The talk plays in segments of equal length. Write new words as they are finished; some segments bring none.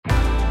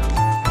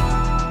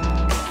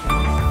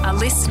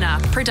listener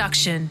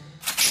production.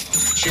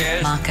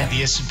 Shares, Market.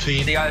 the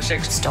S&P, the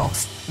ASX.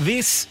 Stocks.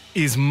 This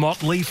is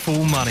Motley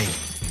Fool Money.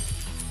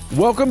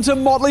 Welcome to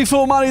Motley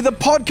Fool Money, the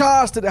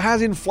podcast that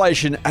has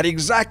inflation at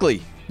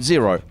exactly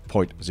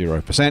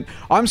 0.0%.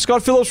 I'm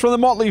Scott Phillips from the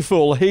Motley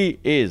Fool. He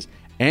is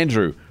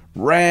Andrew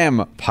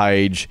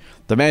Rampage,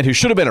 the man who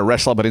should have been a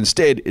wrestler, but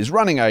instead is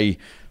running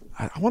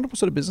I wonder what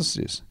sort of business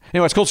it is.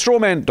 Anyway, it's called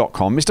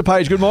strawman.com. Mr.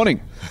 Page, good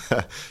morning.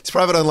 It's a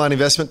private online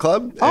investment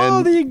club. Oh,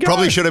 and there you go.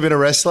 Probably should have been a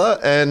wrestler.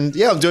 And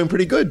yeah, I'm doing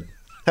pretty good.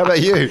 How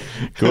about you?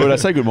 Good. I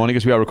say good morning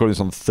because we are recording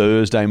this on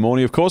Thursday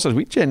morning, of course, as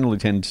we generally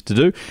tend to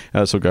do.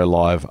 So we'll go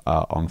live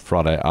on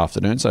Friday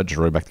afternoon. So just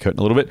roll back the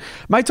curtain a little bit.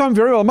 Mate, I'm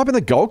very well. I'm up in the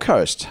Gold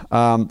Coast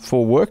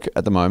for work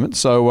at the moment.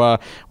 So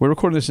we're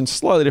recording this in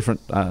slightly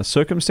different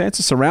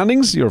circumstances,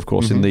 surroundings. You're, of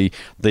course, in the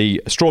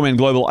Strawman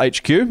Global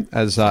HQ,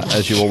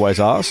 as you always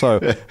are.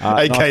 So,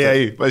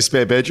 AKA my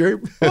spare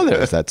bedroom. Well,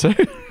 there's that too.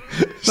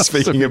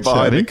 Speaking of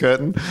behind the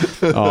curtain.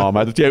 Oh,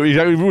 mate. Yeah,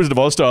 Wizard of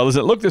Oz style, isn't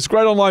it? Look, this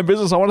great online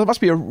business. It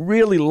must be a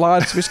really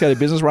large, sophisticated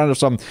business running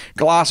some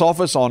glass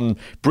office on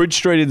Bridge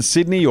Street in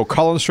Sydney or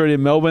Collins Street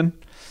in Melbourne.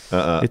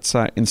 It's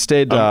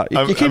instead,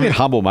 you keep it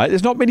humble, mate.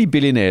 There's not many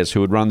billionaires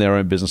who would run their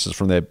own businesses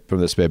from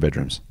their spare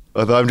bedrooms.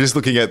 Although I'm just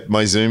looking at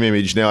my Zoom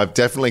image now, I've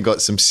definitely got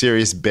some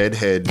serious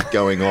bedhead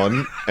going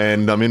on,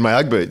 and I'm in my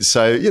Ugg boots.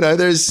 So,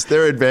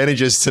 there are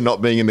advantages to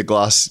not being in the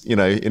glass, in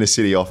a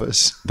city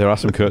office. There are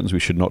some curtains we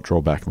should not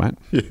draw back, mate.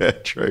 Yeah,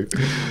 true.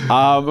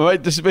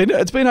 Mate,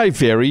 it's been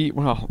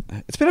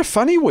a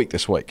funny week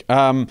this week.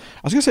 I was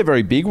going to say a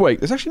very big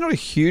week. There's actually not a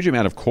huge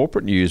amount of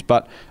corporate news,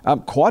 but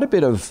quite a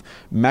bit of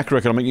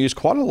macroeconomic news,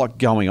 quite a lot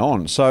going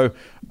on. So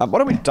why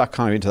don't we duck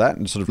kind of into that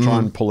and sort of try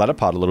and pull that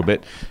apart a little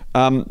bit.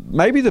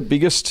 Maybe the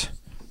biggest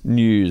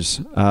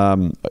news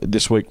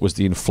this week was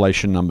the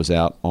inflation numbers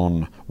out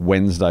on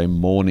Wednesday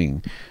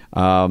morning.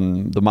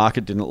 The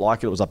market didn't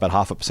like it. It was up at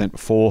 0.5%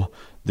 before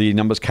the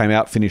numbers came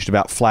out, finished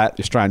about flat.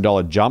 The Australian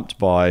dollar jumped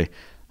by, I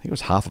think it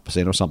was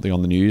 0.5% or something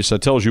on the news. So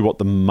it tells you what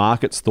the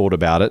markets thought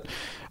about it.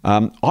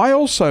 I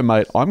also,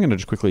 mate, I'm going to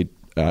just quickly,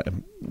 not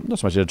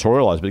so much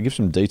editorialise, but give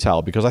some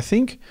detail, because I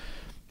think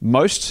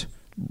most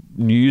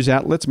news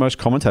outlets, most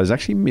commentators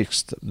actually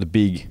mixed the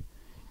big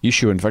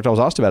issue. In fact, I was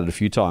asked about it a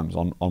few times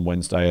on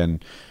Wednesday,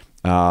 and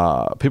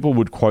people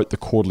would quote the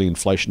quarterly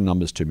inflation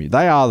numbers to me.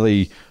 They are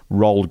the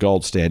rolled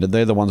gold standard.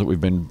 They're the ones that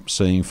we've been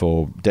seeing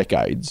for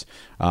decades.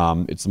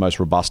 It's the most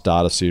robust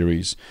data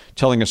series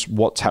telling us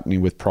what's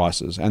happening with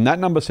prices. And that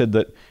number said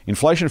that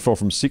inflation fell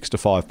from 6 to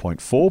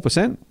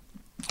 5.4%.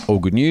 All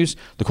good news.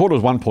 The quarter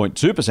was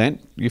 1.2%.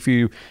 If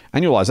you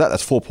annualize that,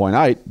 that's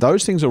 4.8.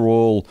 Those things are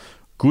all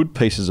good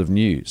pieces of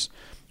news.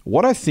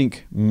 What I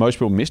think most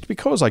people missed,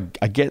 because I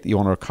get that you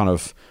want to kind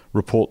of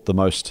report the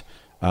most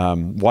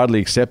widely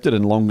accepted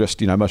and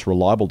longest, most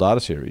reliable data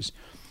series,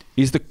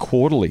 is the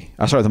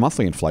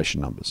monthly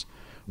inflation numbers.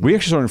 We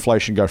actually saw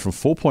inflation go from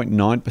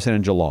 4.9%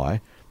 in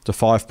July to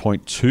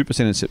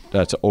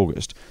 5.2% to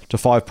August to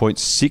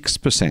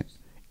 5.6%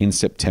 in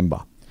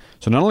September.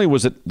 So not only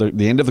was it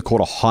the end of the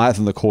quarter higher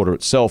than the quarter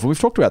itself, and we've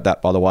talked about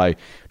that, by the way,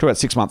 talked about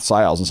 6-month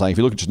sales and saying if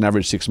you look at just an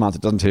average 6 months,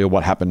 it doesn't tell you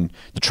what happened,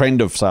 the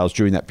trend of sales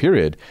during that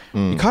period.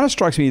 It kind of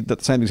strikes me that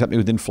the same thing's happening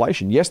with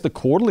inflation. Yes, the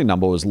quarterly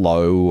number was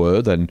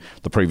lower than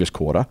the previous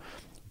quarter,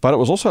 but it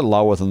was also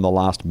lower than the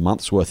last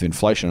month's worth of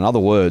inflation. In other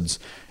words,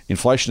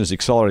 inflation is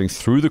accelerating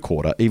through the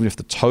quarter, even if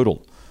the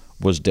total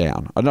was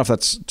down. I don't know if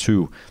that's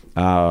too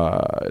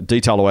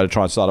detailed a way to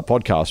try and start a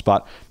podcast,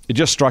 but it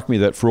just struck me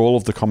that for all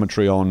of the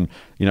commentary on,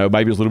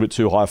 maybe it was a little bit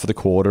too high for the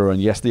quarter, and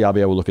yes, the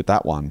RBA will look at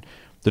that one.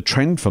 The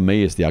trend for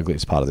me is the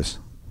ugliest part of this.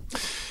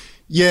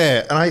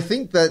 Yeah, and I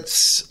think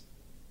that's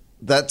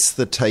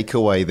the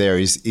takeaway there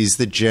is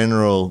the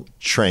general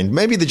trend.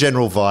 Maybe the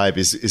general vibe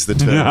is the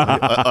term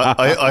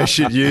I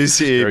should use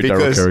here. Very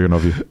because Derek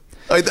of you.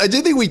 I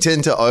do think we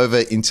tend to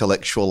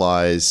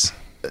over-intellectualize,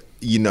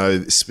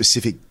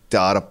 specific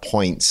data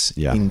points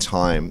in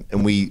time,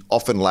 and we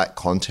often lack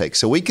context.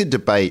 So we could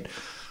debate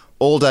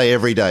all day,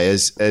 every day,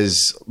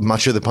 as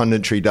much of the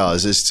punditry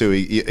does, as to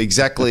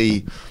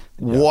exactly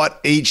what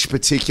each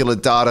particular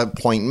data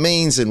point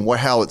means and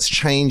how it's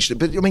changed.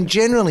 But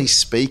generally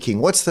speaking,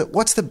 what's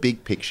the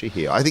big picture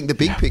here? I think the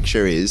big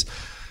picture is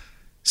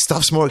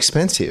stuff's more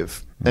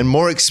expensive, and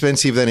more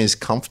expensive than is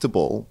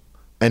comfortable,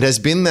 and has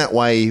been that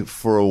way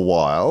for a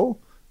while,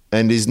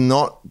 and is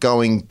not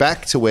going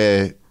back to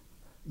where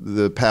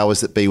the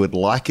powers that be would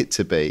like it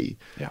to be.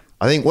 Yeah.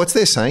 I think what's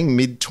they're saying,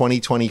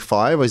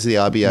 mid-2025 is the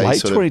RBA late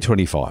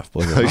 2025,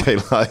 believe it or not.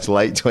 Okay,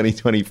 late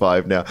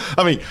 2025 now.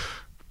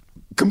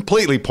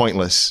 Completely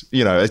pointless.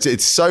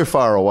 It's so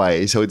far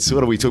away. So it's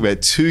what are we talking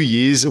about? 2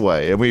 years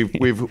away, and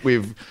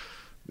we've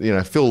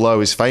Phil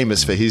Lowe is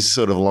famous for his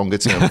sort of longer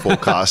term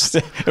forecast.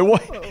 It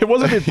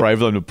was a bit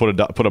brave of them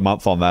to put a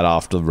month on that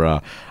after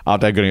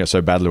getting it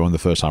so badly wrong the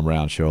first time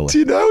around. Surely,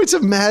 it's a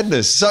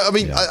madness. So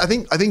I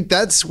think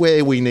that's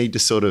where we need to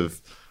sort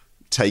of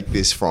take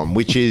this from,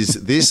 which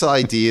is this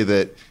idea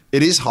that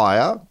it is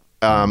higher.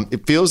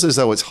 It feels as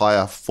though it's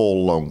higher for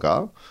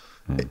longer.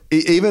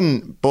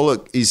 Even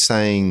Bullock is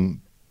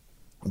saying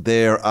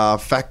there are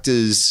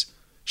factors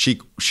she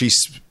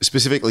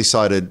specifically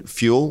cited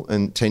fuel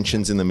and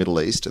tensions in the Middle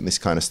East and this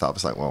kind of stuff.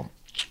 It's like, well,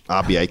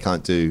 RBA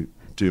can't do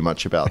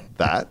much about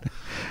that.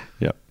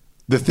 Yep.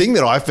 The thing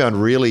that I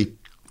found really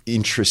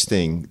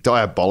interesting,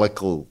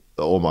 diabolical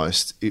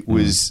almost, it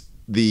was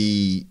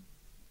the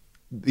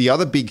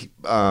other big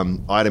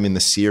item in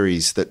the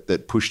series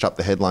that pushed up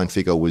the headline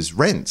figure was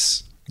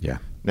rents. Yeah.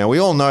 Now we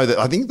all know that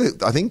I think the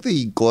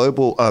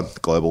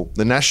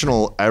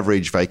national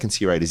average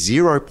vacancy rate is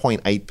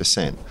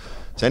 0.8%.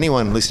 So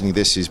anyone listening to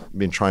this who's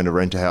been trying to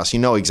rent a house, you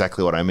know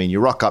exactly what I mean. You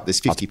rock up, there's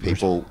 50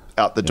 people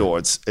out the door.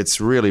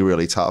 It's really,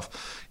 really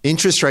tough.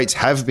 Interest rates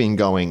have been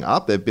going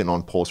up. They've been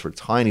on pause for a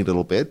tiny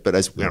little bit, but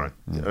as you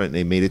don't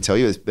need me to tell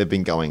you, they've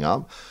been going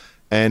up.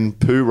 And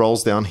poo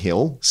rolls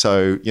downhill.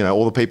 So,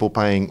 all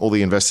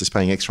the investors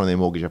paying extra on their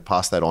mortgage have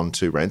passed that on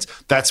to rents.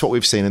 That's what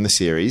we've seen in the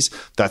series.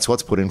 That's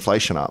what's put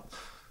inflation up.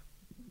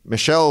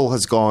 Michelle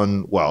has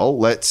gone,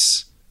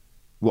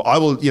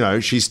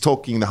 she's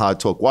talking the hard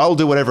talk. Well, I'll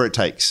do whatever it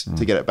takes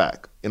to get it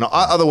back. In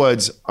other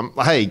words,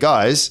 hey,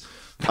 guys,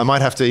 I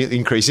might have to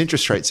increase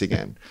interest rates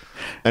again.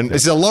 And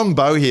it's a long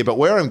bow here, but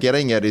where I'm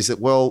getting at is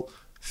that,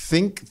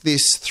 think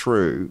this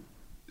through.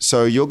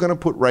 So you're going to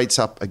put rates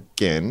up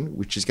again,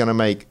 which is going to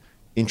make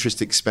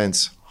interest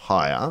expense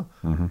higher,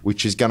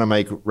 which is going to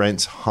make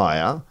rents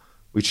higher,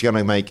 which is going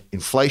to make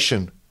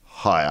inflation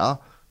higher,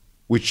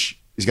 which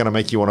is going to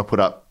make you want to put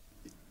up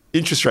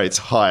interest rates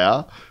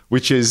higher,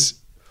 which is,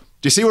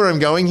 do you see where I'm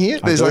going here?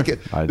 There's a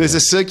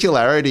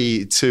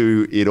circularity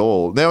to it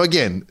all. Now,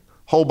 again,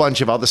 whole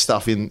bunch of other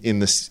stuff in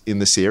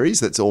the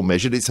series that's all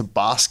measured. It's a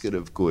basket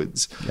of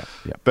goods.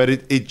 Yeah. But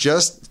it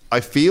just,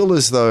 I feel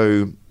as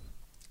though,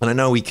 and I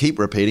know we keep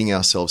repeating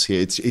ourselves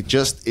here,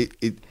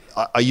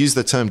 I use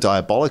the term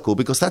diabolical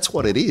because that's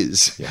what it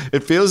is. Yeah.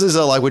 It feels as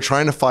though like we're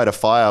trying to fight a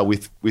fire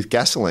with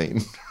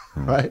gasoline,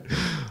 right?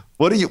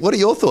 What are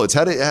your thoughts?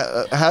 How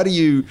do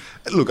you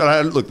look?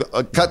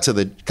 Cut to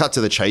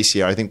the chase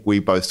here. I think we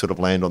both sort of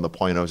land on the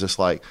point. I was just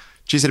like,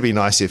 geez, it'd be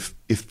nice if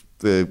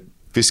the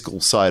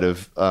fiscal side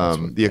of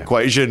the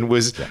equation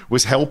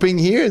was helping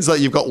here. It's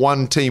like you've got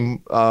one team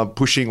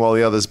pushing while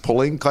the other's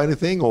pulling, kind of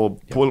thing, or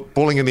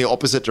pulling in the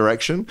opposite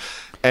direction.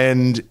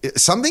 And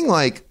something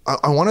like,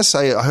 I want to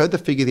say, I heard the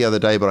figure the other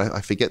day, but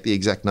I forget the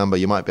exact number.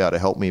 You might be able to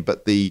help me.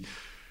 But the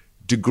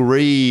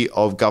degree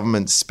of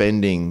government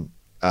spending,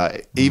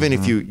 even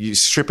if you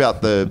strip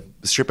out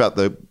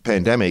the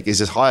pandemic, is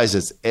as high as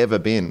it's ever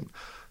been.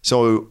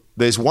 So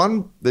there's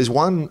one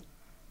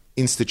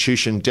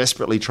institution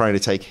desperately trying to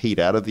take heat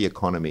out of the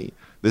economy.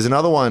 There's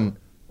another one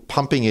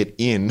pumping it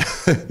in,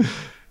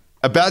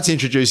 about to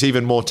introduce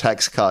even more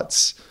tax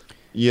cuts.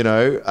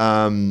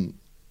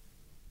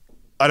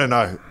 I don't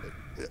know.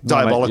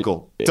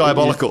 Diabolical.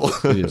 Diabolical.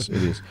 It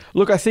is.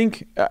 Look, I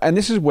think, and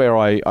this is where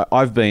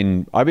I've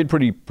been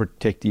pretty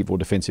protective or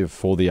defensive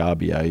for the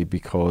RBA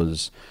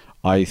because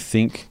I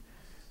think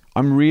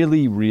I'm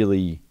really,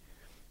 really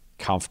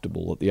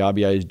comfortable that the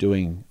RBA is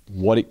doing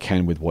what it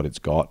can with what it's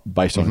got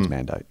based on its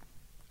mandate.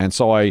 And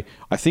so I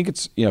think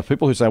it's,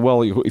 people who say,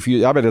 well, if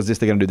the RBA does this,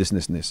 they're going to do this and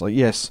this and this. Like,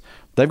 yes,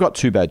 they've got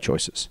two bad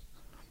choices.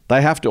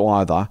 They have to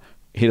either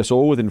hit us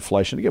all with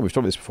inflation. Again, we've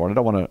talked about this before, and I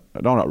don't want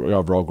to go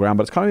over old ground,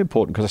 but it's kind of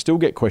important because I still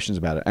get questions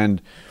about it.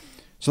 And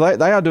so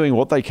they are doing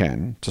what they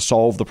can to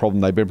solve the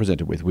problem they've been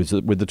presented with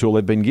the tool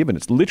they've been given.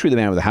 It's literally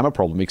the man with a hammer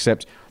problem,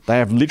 except they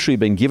have literally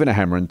been given a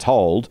hammer and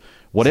told,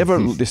 whatever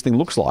this thing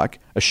looks like,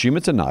 assume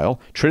it's a nail,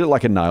 treat it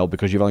like a nail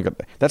because you've only got...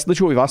 That's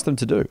literally what we've asked them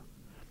to do.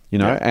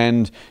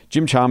 And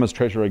Jim Chalmers,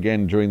 Treasurer,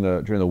 again during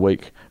the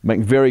week,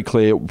 making very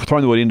clear,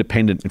 throwing the word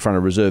independent in front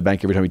of Reserve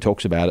Bank every time he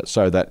talks about it,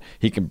 so that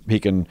he can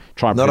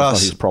try and prevent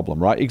his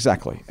problem, right?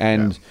 Exactly.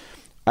 And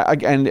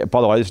and by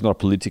the way, this is not a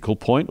political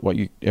point.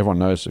 Everyone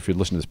knows, if you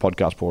listen to this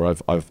podcast before,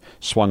 I've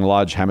swung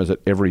large hammers at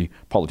every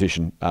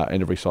politician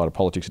and every side of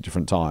politics at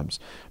different times.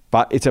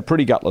 But it's a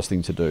pretty gutless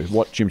thing to do.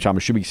 What Jim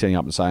Chalmers should be setting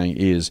up and saying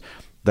is,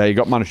 they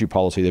got monetary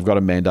policy. They've got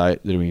a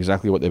mandate. They're doing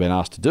exactly what they've been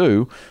asked to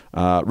do.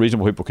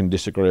 Reasonable people can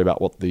disagree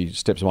about what the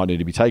steps might need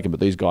to be taken, but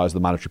these guys are the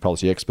monetary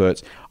policy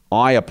experts.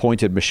 I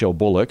appointed Michelle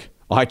Bullock.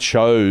 I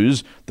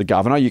chose the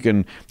governor. You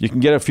can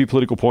get a few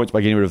political points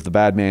by getting rid of the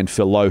bad man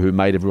Phil Lowe, who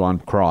made everyone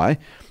cry,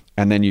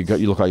 and then you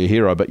look like a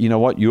hero. But you know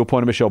what? You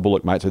appointed Michelle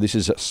Bullock, mate. So this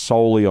is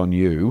solely on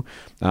you.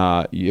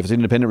 If it's an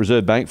independent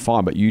Reserve Bank,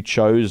 fine. But you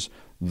chose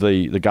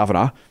the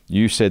governor.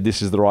 You said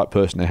this is the right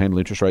person to handle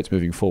interest rates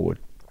moving forward.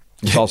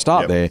 So I'll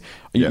start there.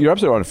 You're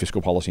absolutely right on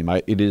fiscal policy,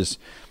 mate. It is,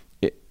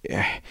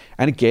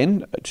 and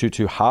again,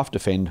 to half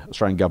defend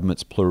Australian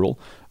governments, plural,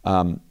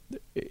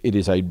 it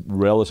is a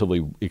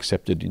relatively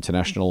accepted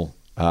international,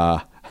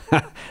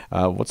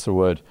 what's the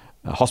word,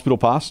 hospital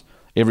pass.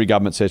 Every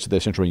government says to their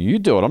central, you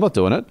do it, I'm not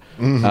doing it.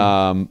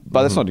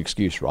 But that's not an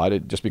excuse,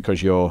 right? Just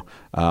because you're,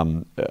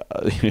 you're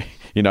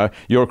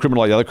a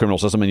criminal like the other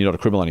criminals doesn't mean you're not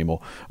a criminal anymore.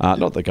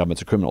 Not that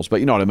governments are criminals, but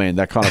you know what I mean?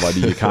 That kind of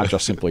idea. You can't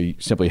just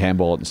simply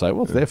handball it and say,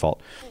 well, it's their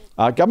fault.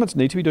 Governments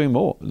need to be doing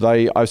more.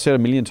 I've said a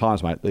million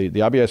times, mate, the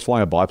RBA is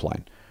flying a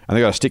biplane and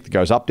they've got a stick that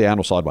goes up, down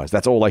or sideways.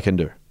 That's all they can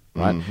do.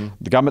 right?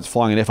 The government's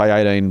flying an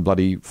FA-18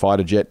 bloody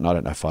fighter jet, and I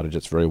don't know fighter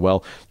jets very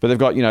well, but they've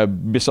got,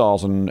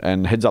 missiles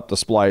and heads-up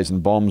displays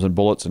and bombs and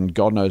bullets and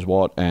God knows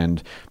what,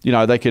 and,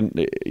 they can,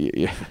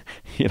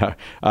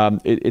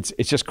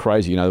 it's just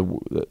crazy.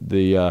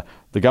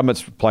 The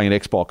government's playing an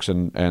Xbox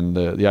and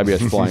the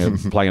ABS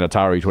playing an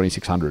Atari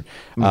 2600.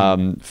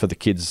 For the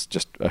kids,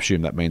 just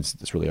assume that means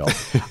it's really old.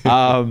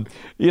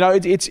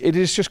 It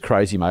is just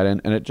crazy, mate,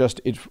 and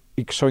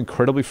it's so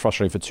incredibly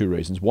frustrating for two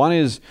reasons. One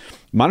is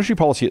monetary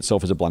policy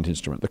itself is a blunt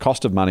instrument. The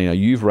cost of money,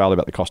 you've railed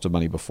about the cost of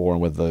money before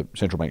and whether the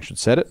central bank should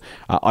set it.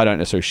 I don't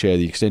necessarily share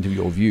the extent of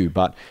your view,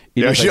 but...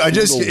 I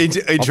just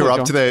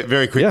interrupt there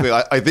very quickly.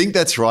 Yeah. I think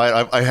that's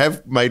right. I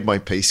have made my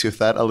peace with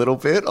that a little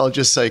bit. I'll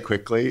just say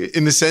quickly,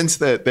 in the sense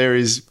that there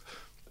is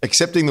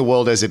accepting the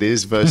world as it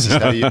is versus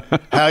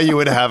how you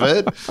would have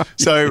it.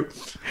 So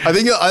I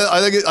think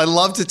I'd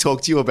love to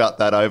talk to you about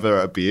that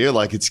over a beer.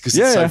 Like it's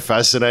so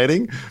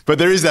fascinating. But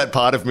there is that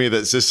part of me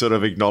that's just sort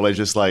of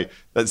acknowledges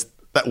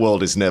that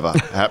world is never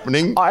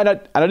happening. I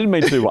didn't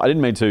mean to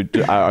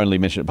only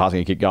mention it passing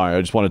and keep going. I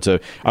just wanted to,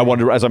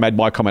 as I made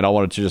my comment, I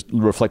wanted to just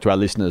reflect to our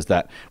listeners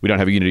that we don't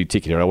have a unity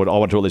ticket here. I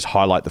want to at least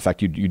highlight the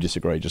fact you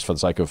disagree, just for the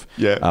sake of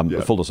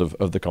the fullness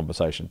of the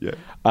conversation.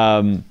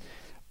 Yeah.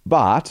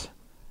 But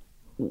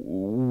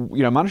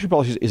monetary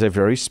policy is a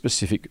very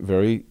specific,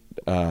 very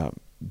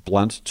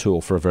blunt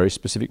tool for a very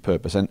specific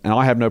purpose, and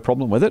I have no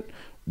problem with it,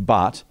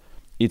 but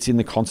it's in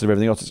the concept of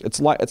everything else. It's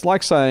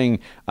like saying,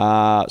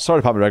 sorry,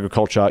 Department of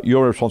Agriculture,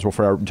 you're responsible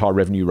for our entire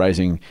revenue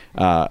raising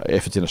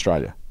efforts in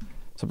Australia.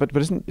 So, but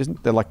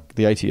isn't there like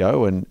the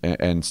ATO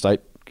and state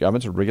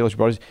governments or regulatory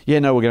bodies? Yeah,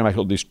 no, we're going to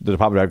make the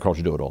Department of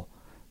Agriculture do it all.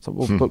 So,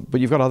 but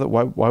you've got other.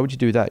 Why would you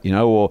do that?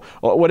 Or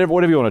whatever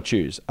you want to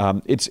choose.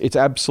 It's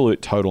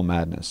absolute total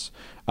madness.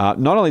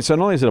 Not only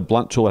is it a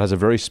blunt tool, it has a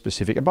very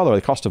specific. And by the way,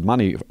 the cost of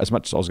money. As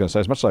much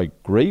as I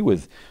agree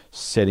with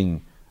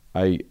setting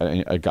an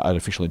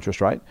official interest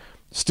rate,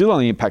 still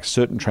only impacts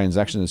certain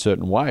transactions in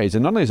certain ways.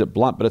 And not only is it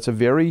blunt, but it's a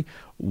very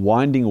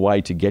winding way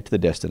to get to the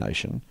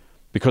destination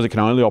because it can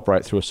only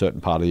operate through a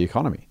certain part of the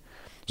economy.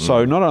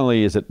 So not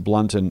only is it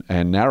blunt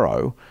and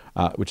narrow,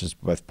 which is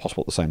both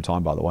possible at the same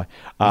time, by the way,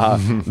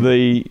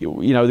 the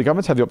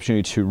governments have the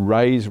opportunity to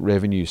raise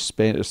revenue,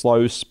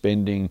 slow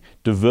spending,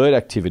 divert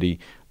activity,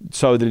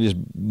 so that it is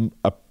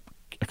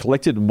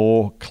collected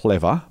more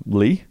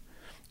cleverly,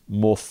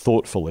 more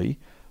thoughtfully,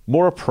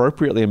 more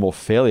appropriately and more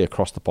fairly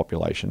across the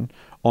population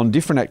on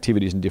different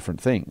activities and different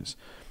things.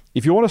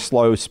 If you want to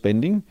slow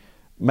spending,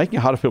 making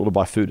it harder for people to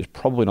buy food is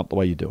probably not the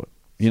way you do it.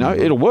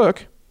 It'll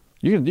work.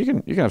 You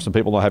can have some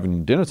people not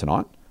having dinner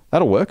tonight.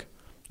 That'll work.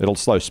 It'll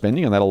slow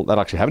spending, and that'll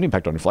actually have an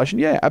impact on inflation.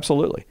 Yeah,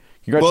 absolutely.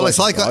 Well, it's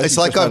like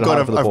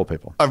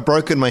I've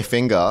broken my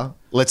finger.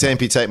 Let's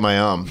amputate my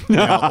arm.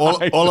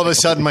 All of a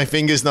sudden, my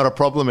finger's not a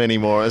problem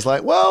anymore. It's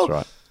like,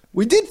 well,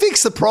 we did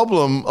fix the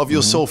problem of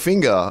your sore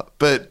finger,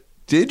 but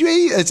did we?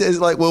 It's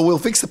like, well, we'll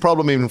fix the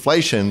problem of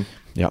inflation.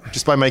 Yeah,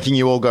 just by making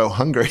you all go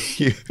hungry.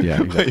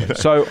 Yeah, exactly.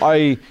 So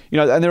and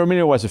there are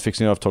many ways of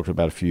fixing it. I've talked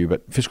about a few,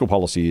 but fiscal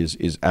policy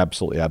is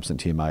absolutely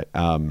absent here, mate.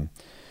 And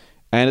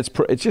it's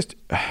just,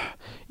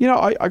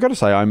 I got to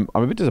say, I'm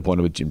a bit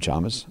disappointed with Jim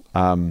Chalmers.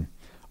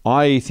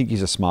 I think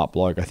he's a smart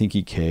bloke. I think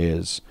he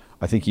cares.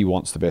 I think he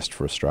wants the best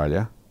for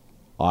Australia.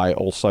 I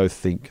also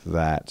think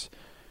that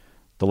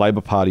the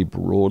Labor Party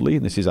broadly,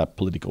 and this is a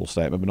political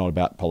statement, but not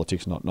about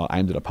politics, not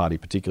aimed at a party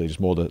particularly, just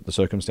more the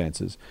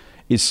circumstances,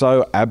 is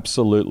so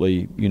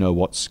absolutely,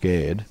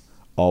 scared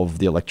of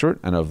the electorate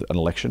and of an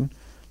election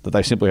that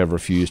they simply have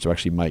refused to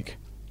actually make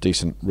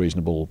decent,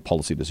 reasonable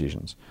policy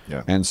decisions.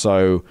 Yeah. And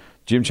so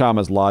Jim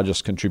Chalmers'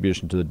 largest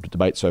contribution to the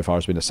debate so far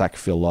has been to sack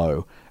Phil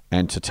Lowe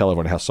and to tell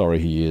everyone how sorry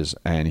he is,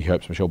 and he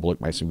hopes Michelle Bullock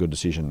makes some good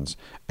decisions.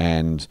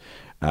 And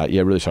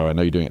really sorry, I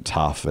know you're doing it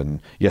tough,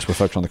 and yes, we're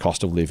focused on the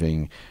cost of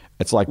living.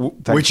 It's like,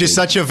 which is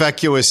such a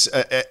vacuous,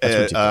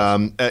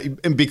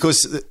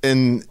 because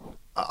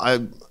I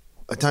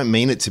don't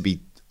mean it to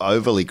be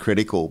overly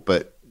critical,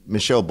 but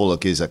Michelle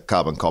Bullock is a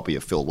carbon copy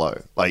of Phil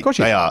Lowe. Like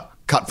they are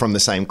cut from the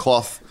same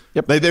cloth.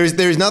 Yep. There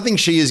is nothing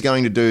she is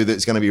going to do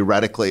that's going to be a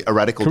radical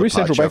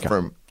departure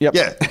from. Yep.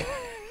 Yeah.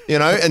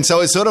 And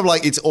so it's sort of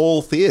like it's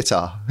all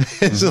theatre.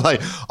 It's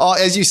like,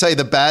 as you say,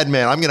 the bad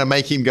man, I'm going to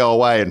make him go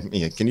away, and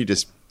can you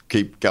just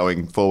keep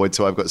going forward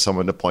so I've got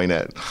someone to point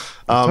at?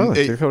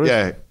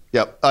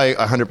 Yep, I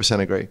 100%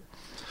 agree.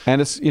 And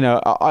it's,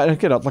 I don't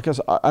get it. Like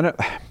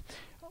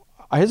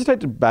I hesitate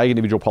to bag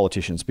individual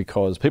politicians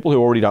because people who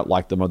already don't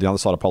like them on the other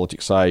side of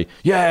politics say,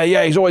 yeah,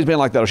 he's always been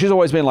like that, or she's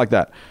always been like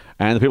that.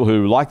 And the people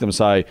who like them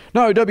say,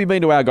 no, don't be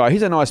mean to our guy.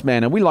 He's a nice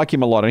man and we like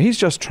him a lot and he's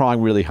just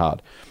trying really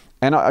hard.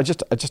 And I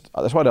just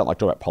that's why I don't like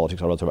to talk about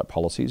politics. I rather talk about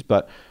policies.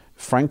 But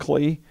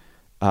frankly,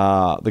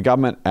 the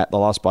government at the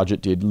last budget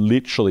did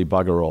literally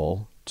bugger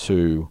all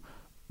to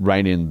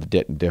rein in the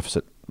debt and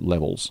deficit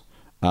levels.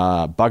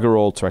 Bugger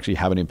all to actually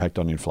have an impact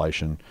on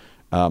inflation.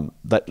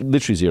 That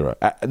literally zero.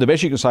 The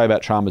best you can say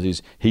about Chalmers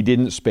is he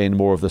didn't spend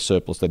more of the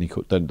surplus than he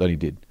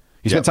did.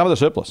 He spent some of the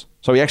surplus.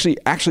 So he actually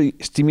added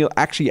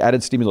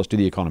stimulus to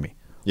the economy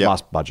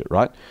last budget,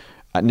 right?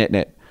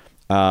 Net.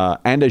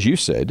 And as you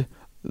said,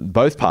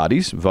 both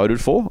parties voted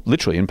for,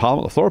 literally in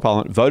Parliament, the floor of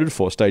Parliament, voted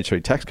for stage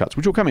 3 tax cuts,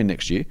 which will come in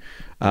next year.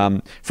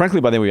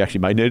 Frankly, by then we actually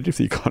may need it if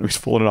the economy's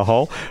fallen in a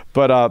hole.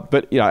 But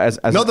as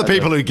not the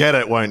people who get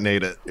it won't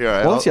need it.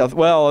 Right.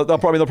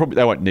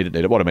 They won't need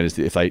it. What I mean is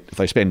if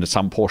they spend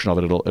some portion of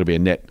it, it'll be a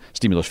net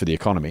stimulus for the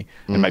economy,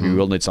 and maybe we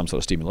will need some sort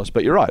of stimulus.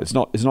 But you're right, it's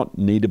not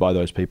needed by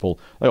those people.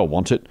 They all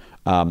want it,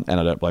 and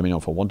I don't blame anyone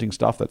for wanting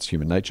stuff. That's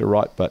human nature,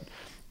 right? But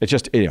it's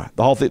just, anyway,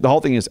 the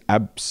whole thing is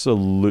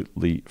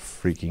absolutely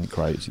freaking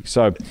crazy.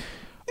 So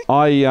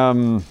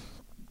I'm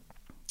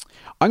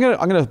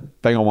gonna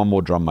bang on one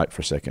more drum, mate,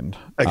 for a second.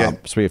 Okay.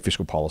 Speaking of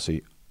fiscal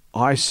policy,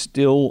 I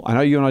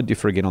know you and I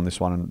differ again on this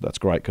one, and that's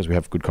great because we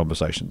have good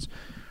conversations.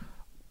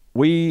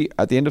 We,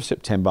 at the end of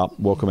September,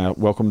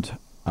 welcomed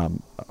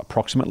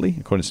approximately,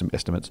 according to some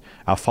estimates,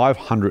 our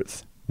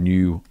 500th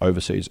new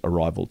overseas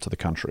arrival to the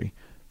country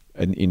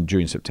in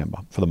June, September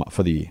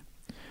for the year.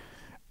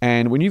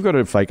 And when you've got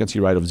a vacancy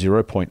rate of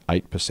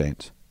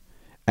 0.8%,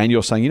 and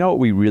you're saying, you know what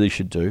we really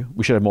should do?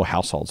 We should have more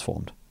households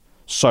formed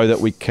so that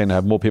we can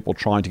have more people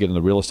trying to get in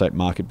the real estate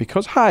market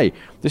because, hey,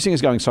 this thing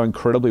is going so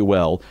incredibly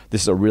well.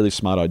 This is a really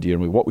smart idea.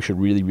 And what we should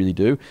really, really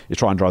do is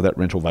try and drive that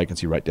rental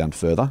vacancy rate down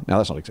further. Now,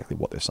 that's not exactly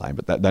what they're saying,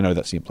 but they know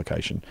that's the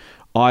implication.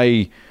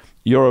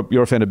 You're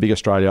a fan of Big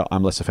Australia.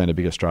 I'm less a fan of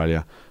Big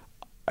Australia.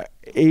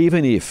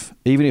 Even if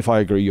I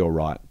agree you're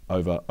right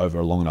over a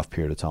long enough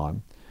period of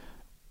time,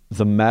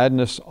 the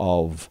madness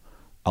of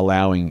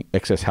allowing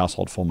excess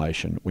household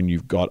formation when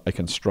you've got a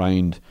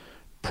constrained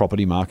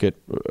property market.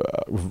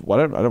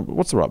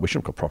 What's the right? We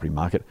shouldn't call property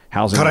market.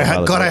 Housing. God,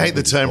 I hate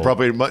the term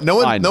property. No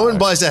one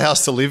buys a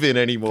house to live in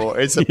anymore.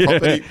 It's a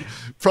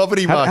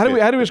property market.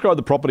 How do we describe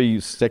the property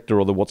sector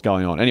or what's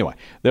going on? Anyway,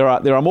 there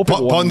are more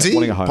people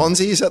wanting a home.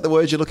 Ponzi, is that the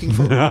word you're looking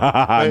for?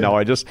 No,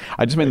 I just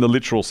mean the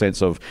literal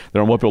sense of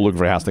there are more people looking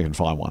for a house than can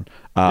find one.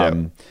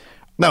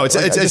 No,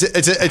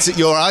 it's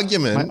your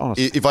argument.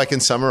 If I can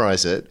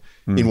summarize it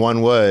in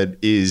one word,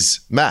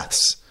 is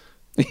maths.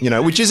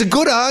 Which is a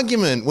good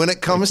argument when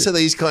it comes to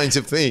these kinds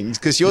of things,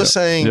 because you're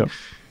saying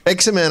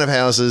X amount of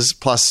houses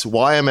plus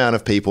Y amount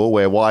of people,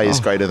 where Y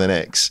is greater than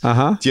X.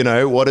 Do you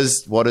know what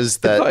is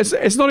that?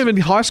 It's not even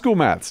high school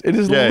maths. It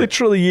is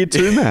literally year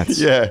 2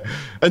 maths. Yeah,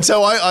 and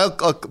so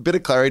a bit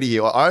of clarity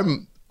here.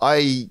 I'm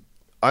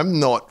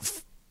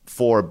not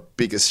for a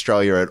Big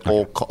Australia at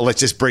all. Let's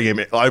just bring him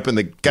in, open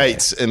the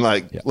gates and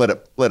let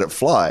it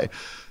fly.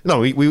 No,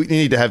 we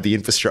need to have the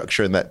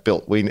infrastructure and that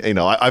built.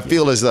 I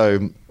feel as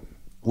though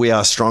we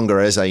are stronger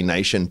as a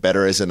nation,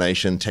 better as a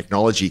nation.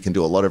 Technology can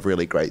do a lot of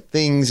really great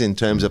things in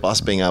terms of us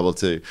being able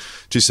to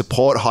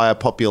support higher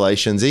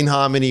populations in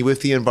harmony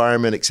with the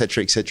environment, et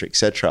cetera, et cetera, et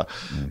cetera.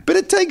 But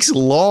it takes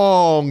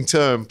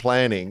long-term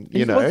planning,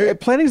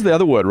 Planning is the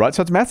other word, right?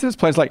 So it's maths,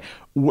 plans like,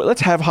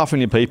 let's have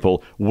 500,000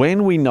 people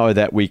when we know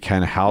that we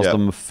can house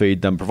them,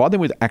 feed them, provide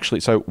them with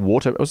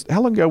water.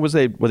 How long ago were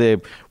there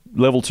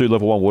level 2,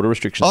 level 1 water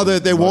restrictions? Oh,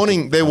 they're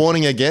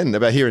warning again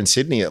about here in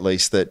Sydney, at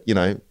least, that,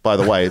 by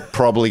the way,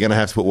 probably going to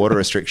have to put water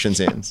restrictions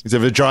in. It's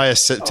the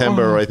driest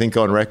September, I think,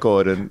 on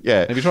record. And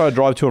if you try to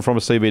drive to and from a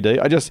CBD,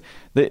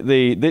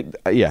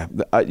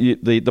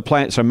 the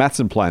plan. So maths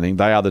and planning,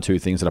 they are the two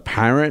things that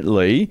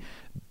apparently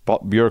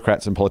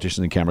bureaucrats and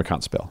politicians in Canberra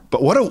can't spell. But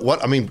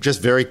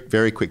just very,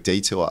 very quick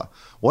detour.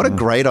 What a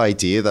great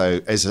idea, though,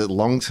 as a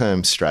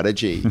long-term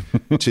strategy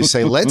to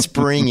say, let's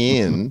bring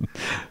in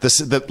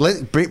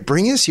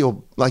bring us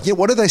your,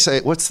 what do they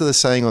say? What's the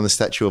saying on the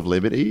Statue of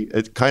Liberty?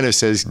 It kind of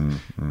says,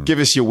 give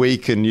us your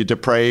weak and your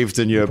depraved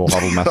and your,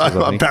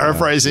 I'm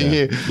paraphrasing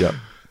here. Yep.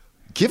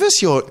 Give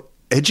us your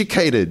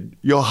educated,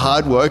 you're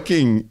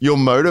hardworking, you're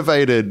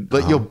motivated,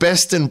 you're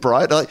best and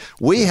bright.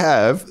 We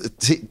have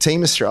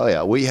Team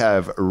Australia. We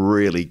have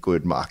really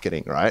good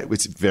marketing, right?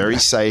 It's very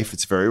safe,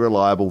 it's very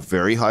reliable,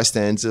 very high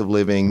standards of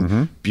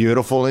living,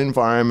 beautiful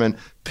environment.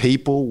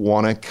 People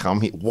want to come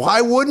here. Why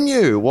wouldn't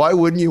you? Why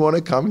wouldn't you want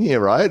to come here,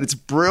 right? It's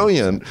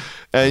brilliant.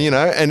 And,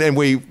 and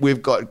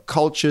we've got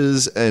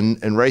cultures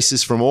and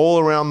races from all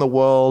around the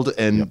world.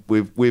 And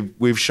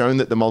we've shown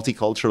that the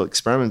multicultural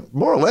experiment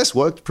more or less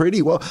worked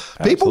pretty well.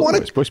 People want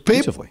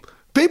to,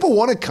 people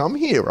want to come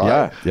here,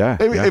 right? Yeah.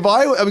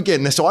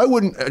 So I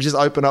wouldn't just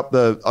open up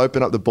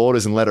the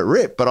borders and let it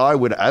rip, but I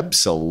would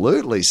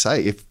absolutely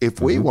say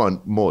if we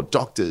want more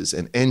doctors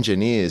and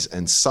engineers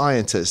and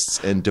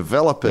scientists and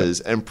developers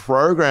and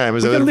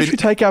programmers, we can literally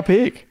take our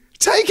pick.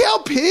 Take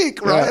our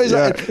pick,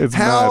 right?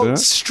 How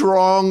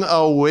strong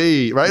are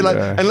we, right?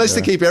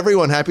 To keep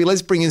everyone happy,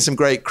 let's bring in some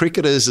great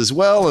cricketers as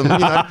well, and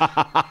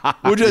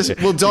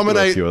we'll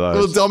dominate.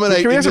 We'll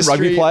dominate. Can we have some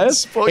rugby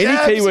players? Any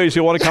Kiwis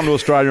who want to come to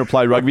Australia and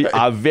play rugby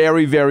are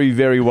very, very,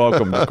 very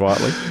welcome.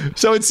 Quietly.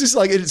 So it's just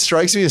it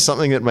strikes me as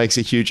something that makes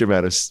a huge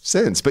amount of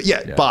sense. But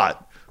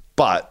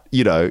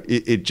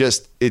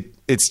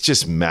it's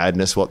just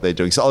madness what they're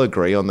doing. So I'll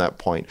agree on that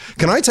point.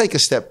 Can I take a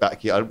step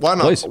back here?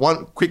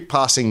 One quick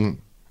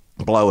passing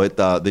blow at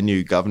the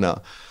new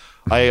governor.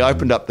 I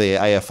opened up the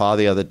AFR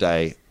the other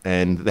day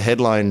and the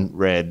headline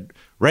read,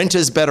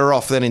 "Renters better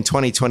off than in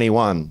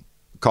 2021,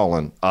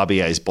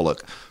 RBA's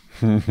bullet."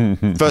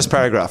 First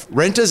paragraph.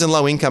 Renters and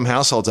low-income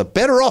households are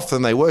better off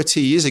than they were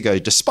 2 years ago,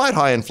 despite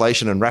high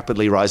inflation and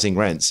rapidly rising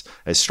rents,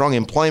 as strong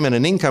employment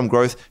and income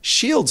growth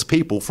shields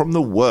people from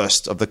the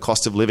worst of the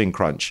cost of living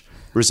crunch,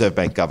 Reserve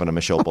Bank Governor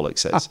Michelle Bullock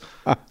says.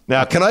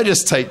 Now, can I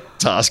just take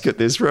task at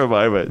this for a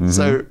moment?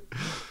 So,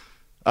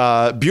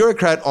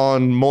 bureaucrat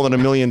on more than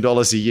 $1 million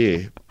a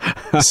year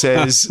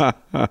says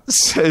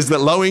that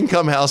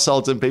low-income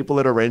households and people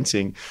that are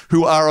renting,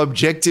 who are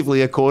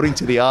objectively, according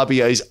to the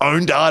RBA's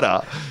own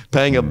data,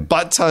 paying a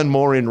butt-ton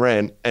more in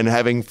rent and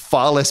having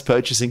far less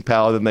purchasing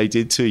power than they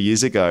did 2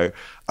 years ago,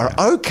 are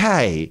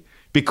okay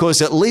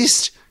because at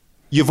least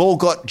you've all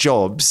got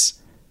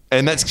jobs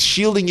and that's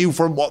shielding you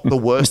from what the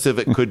worst of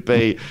it could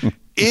be.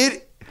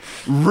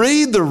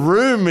 Read the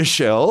room,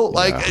 Michelle.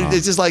 Like,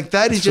 it's just like,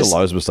 that is just...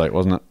 Lowe's mistake,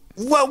 wasn't it?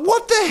 Well,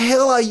 what the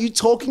hell are you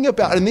talking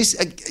about? And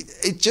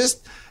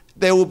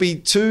there will be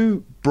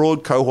two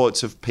broad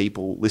cohorts of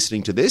people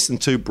listening to this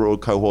and two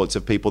broad cohorts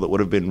of people that would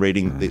have been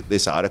reading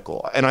this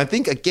article. And I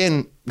think,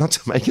 again, not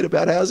to make it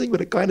about housing,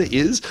 but it kind of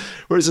is.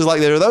 Whereas it's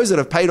like there are those that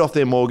have paid off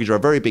their mortgage or a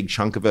very big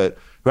chunk of it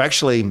who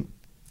actually,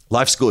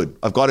 life's good.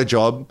 I've got a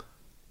job.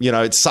 You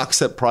know, it sucks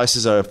that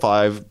prices are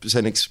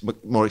 5%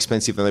 more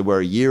expensive than they were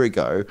a year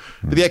ago.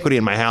 But the equity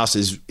in my house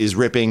is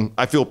ripping.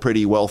 I feel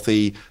pretty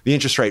wealthy. The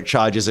interest rate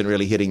charge isn't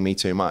really hitting me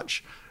too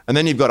much. And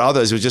then you've got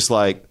others who are just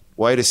like,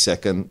 wait a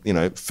second, you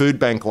know, food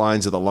bank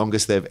lines are the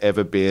longest they've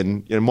ever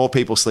been. You know, more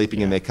people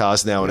sleeping in their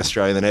cars now in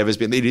Australia than ever's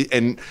been.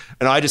 And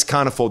I just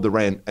can't afford the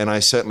rent. And I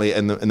certainly,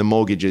 and the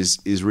mortgage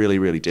is really,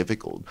 really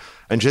difficult.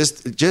 And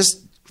just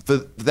for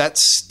that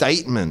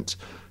statement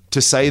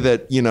to say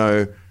that, you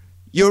know,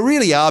 you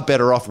really are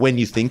better off when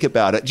you think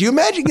about it. Do you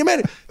imagine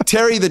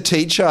Terry, the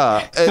teacher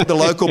at the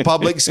local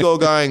public school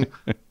going,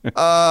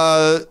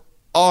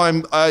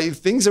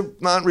 things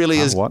aren't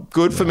really as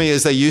good for me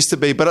as they used to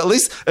be, but at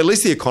least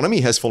the economy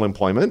has full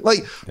employment. Like,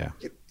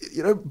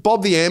 you know,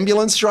 Bob the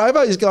ambulance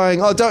driver is going,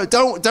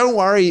 don't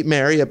worry,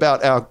 Mary,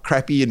 about our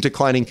crappy and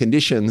declining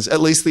conditions. At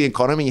least the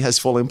economy has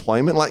full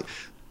employment. Like,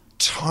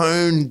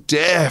 tone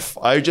deaf.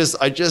 I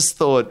just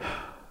thought.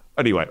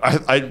 Anyway,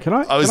 I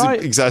was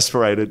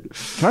exasperated.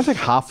 Can I take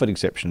half an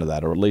exception to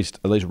that, or at least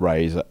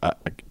raise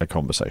a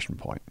conversation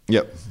point?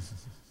 Yep.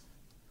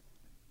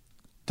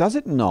 Does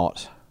it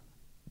not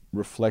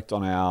reflect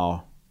on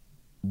our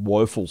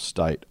woeful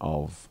state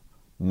of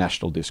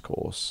national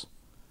discourse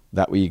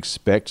that we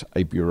expect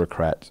a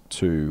bureaucrat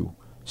to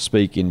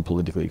speak in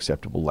politically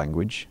acceptable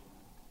language?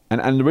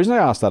 And the reason I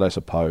ask that, I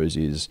suppose,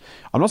 is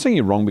I'm not saying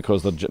you're wrong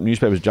because the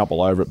newspapers jump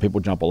all over it, people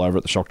jump all over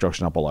it, the shock jocks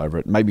jump all over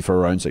it. Maybe for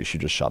her own sake, she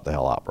should just shut the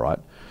hell up, right?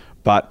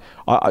 But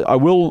I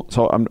will.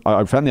 So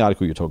I found the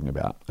article you're talking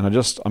about, and I'm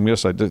going to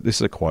say this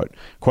is a quote.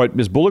 Quote: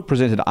 Ms. Bullock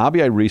presented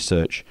RBA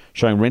research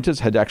showing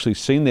renters had actually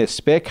seen their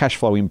spare cash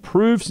flow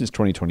improve since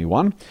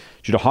 2021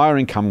 due to higher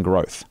income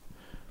growth.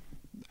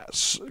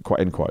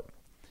 End quote.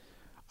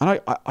 And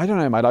I don't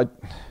know, mate.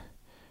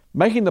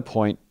 Making the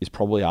point is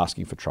probably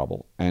asking for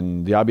trouble,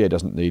 and the RBA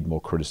doesn't need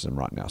more criticism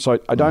right now. So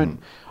I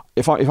don't.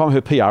 If I'm her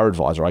PR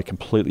advisor, I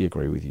completely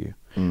agree with you.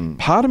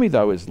 Part of me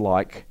though is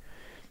like,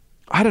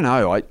 I don't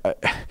know.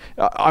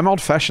 I'm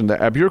old-fashioned.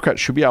 Our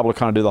bureaucrats should be able to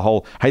kind of do the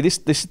whole, hey, this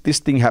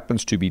thing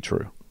happens to be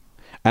true,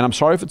 and I'm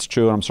sorry if it's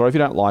true, and I'm sorry if you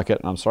don't like it,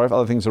 and I'm sorry if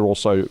other things are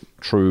also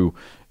true,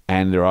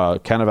 and there are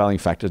countervailing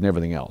factors and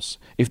everything else.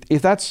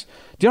 If that's,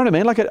 do you know what I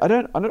mean? Like I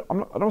don't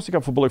want to stick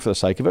up for Bullock for the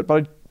sake of it,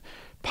 but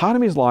part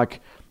of me is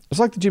like. It's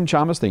like the Jim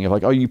Chalmers thing of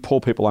like, oh, you poor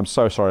people, I'm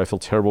so sorry. I feel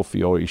terrible for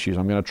your issues.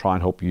 I'm going to try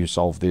and help you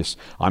solve this.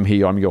 I'm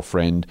here. I'm your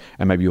friend.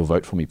 And maybe you'll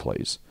vote for me,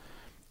 please.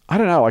 I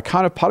don't know.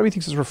 Part of me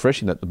thinks it's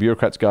refreshing that the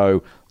bureaucrats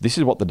go, this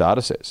is what the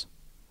data says.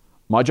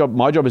 My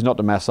job is not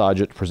to massage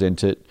it, to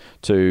present it,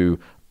 to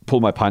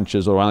pull my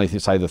punches, or only to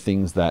say the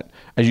things that,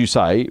 as you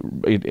say,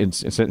 it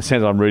sounds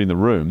like I'm reading the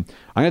room.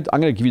 I'm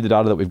going to give you the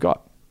data that we've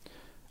got.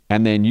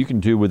 And then you can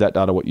do with that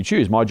data what you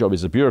choose. My job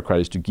as a bureaucrat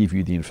is to give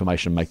you the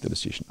information and make the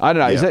decision. I don't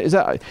know. Yeah. Is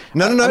that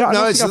No.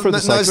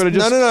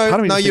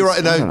 You're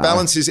right. No,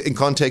 balance is in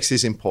context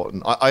is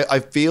important. I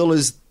feel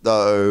as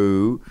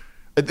though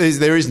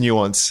there is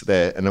nuance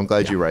there, and I'm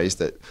glad you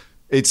raised it.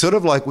 It's sort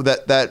of like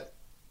that.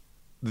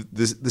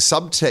 The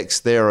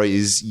subtext there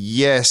is,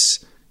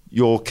 yes,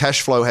 your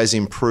cash flow has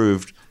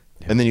improved.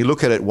 And then you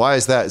look at it, why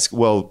is that? It's,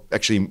 well,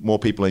 actually, more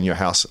people in your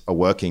house are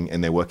working,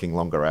 and they're working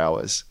longer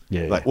hours.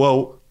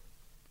 Well.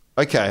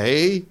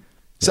 Okay,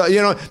 so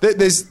you know,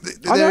 there's.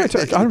 I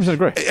 100%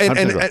 agree.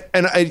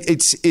 And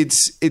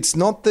it's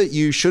not that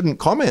you shouldn't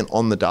comment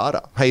on the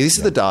data. Hey, this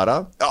is the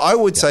data. I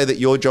would say that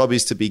your job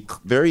is to be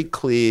very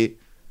clear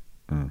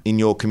in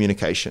your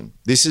communication.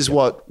 This is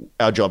what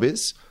our job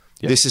is.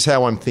 This is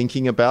how I'm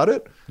thinking about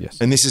it.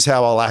 And this is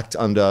how I'll act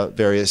under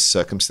various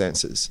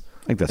circumstances.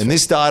 I think that's and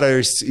this data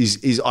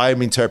is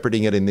I'm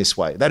interpreting it in this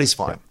way. That is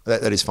fine.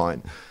 That is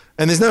fine.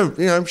 And there's no,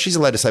 you know, she's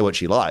allowed to say what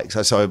she likes.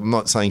 So I'm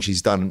not saying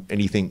she's done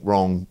anything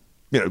wrong,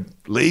 you know,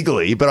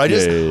 legally. But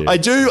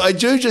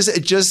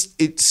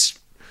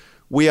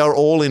we are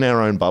all in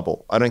our own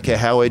bubble. I don't care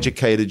how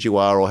educated you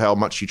are or how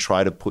much you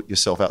try to put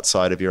yourself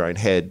outside of your own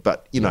head.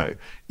 But, you know,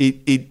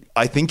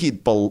 I think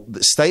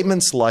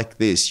statements like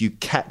this, you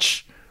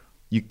catch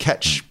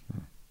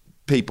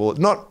people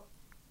not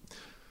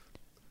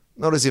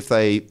as if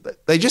they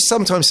just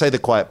sometimes say the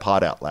quiet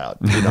part out loud,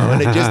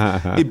 and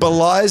it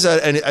belies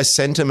a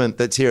sentiment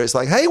that's here. It's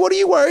like, hey, what are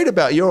you worried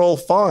about? You're all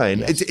fine.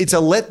 Yes. It's a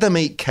let them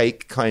eat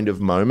cake kind of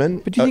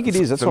moment. But do you think it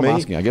is? That's what I'm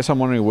asking. I guess I'm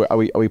wondering, are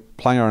we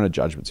playing our own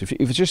judgments?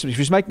 If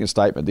she's making a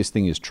statement, this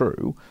thing is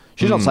true.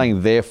 She's not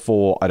saying,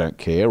 therefore I don't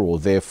care, or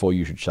therefore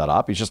you should shut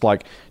up. It's just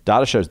like,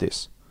 data shows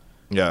this.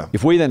 Yeah.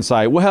 If we then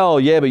say,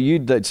 well, yeah, but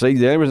see,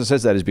 the only reason it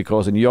says that is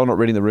because, and you're not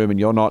reading the room, and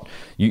you're not,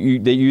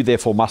 you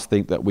therefore must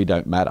think that we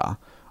don't matter.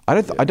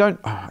 I don't.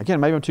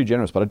 Again, maybe I'm too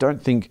generous, but I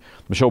don't think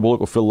Michelle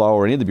Bullock or Phil Lowe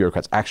or any of the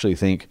bureaucrats actually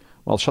think,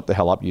 well, shut the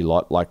hell up, you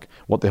lot. Like,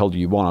 what the hell do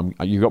you want?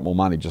 You've got more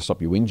money, just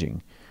stop your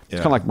whinging. It's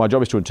kind of like my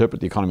job is to interpret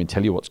the economy and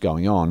tell you what's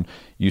going on.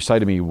 You say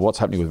to me, what's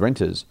happening with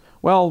renters?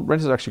 Well,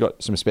 renters actually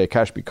got some spare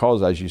cash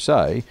because, as you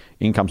say,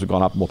 incomes have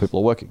gone up and more people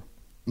are working.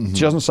 Mm-hmm.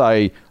 She doesn't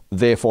say,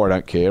 therefore I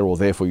don't care, or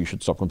therefore you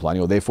should stop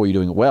complaining, or therefore you're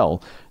doing it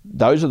well.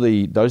 Those are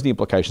the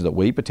implications that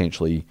we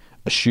potentially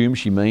assume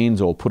she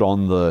means, or put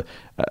on the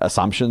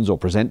assumptions, or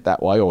present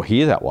that way, or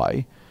hear that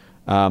way.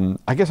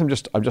 I guess I'm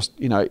just to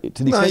the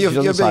extent she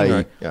doesn't say.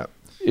 Right. Yeah.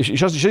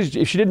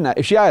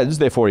 If she adds,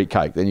 therefore eat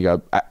cake, then you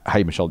go,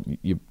 hey Michelle,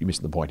 you're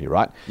missing the point here,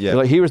 right? Yeah.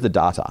 Like, here is the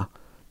data.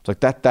 It's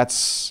like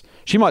that's.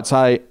 She might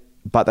say,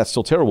 but that's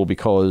still terrible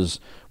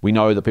because we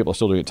know that people are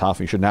still doing it tough,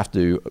 and you shouldn't have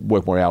to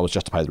work more hours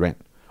just to pay the rent.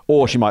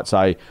 Or she might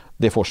say,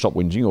 therefore stop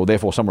whinging, or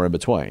therefore somewhere in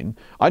between.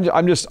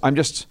 I'm just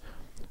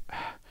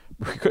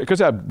because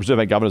our Reserve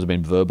Bank governors have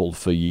been verbal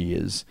for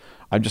years.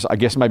 I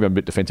guess maybe I'm a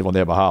bit defensive on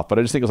their behalf, but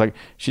I just think it's like,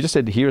 she just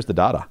said, here is the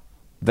data.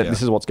 That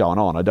this is what's going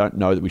on. I don't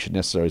know that we should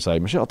necessarily say,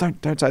 Michelle,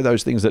 don't say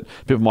those things that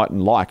people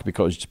mightn't like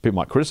because people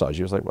might criticise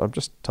you. It's like, well, I'm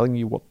just telling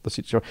you what the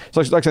situation.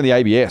 It's like saying the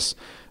ABS.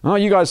 Oh,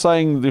 you guys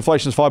saying the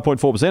inflation is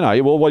 5.4%, are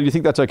you? Well, do you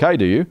think that's okay?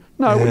 Do you?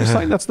 No, we're just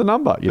saying that's the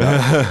number.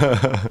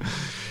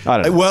 I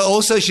don't know. Well,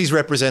 also she's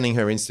representing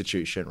her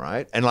institution,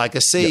 right? And like a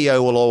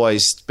CEO will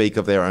always speak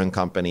of their own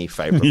company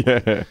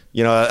favorably.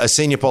 Yeah. A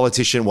senior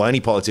politician,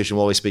 any politician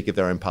will always speak of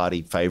their own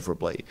party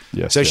favorably.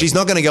 Yes, so she's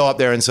not going to go up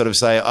there and sort of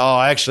say,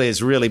 oh, actually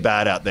it's really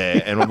bad out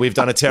there and we've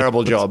done a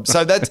terrible job.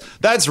 So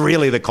that's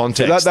really the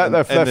context.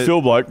 That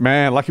Phil bloke,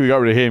 man, lucky we got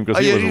rid of him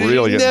because he was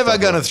really... You're never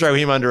going to throw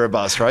him under a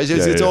bus, right?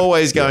 It's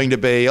always going to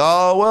be,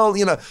 while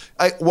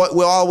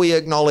we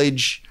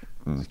acknowledge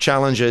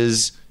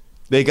challenges,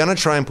 they're going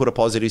to try and put a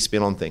positive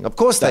spin on things. Of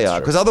course they are,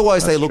 because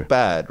otherwise they look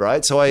bad,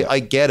 right? So I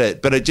get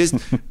it. But it just,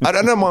 I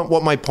don't know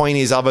what my point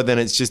is other than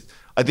it's just,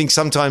 I think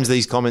sometimes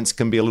these comments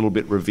can be a little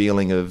bit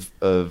revealing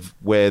of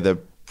where the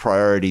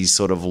priorities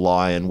sort of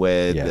lie and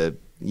where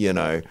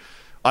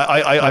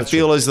I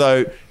feel as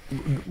though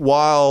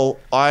while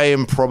I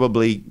am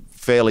probably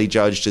fairly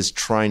judged as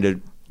trying to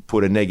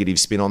put a negative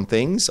spin on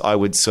things, I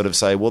would sort of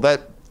say, well,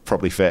 that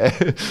probably fair,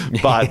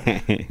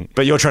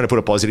 but you're trying to put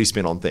a positive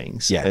spin on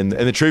things, and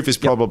the truth is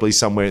probably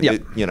somewhere.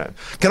 That,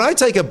 can I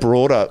take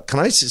Can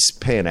I just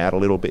pan out a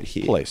little bit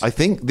here? Please. I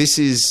think this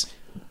is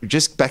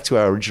just back to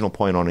our original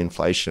point on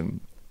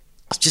inflation.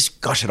 It's just,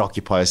 gosh, it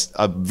occupies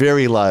a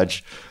very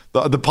large.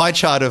 The pie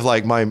chart of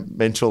like my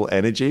mental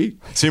energy.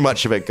 Too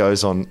much of it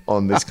goes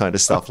on this kind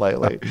of stuff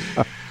lately.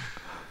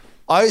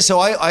 I'm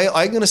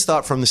going to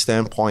start from the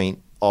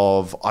standpoint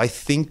of, I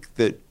think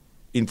that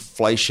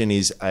inflation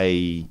is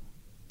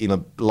in a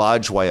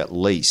large way at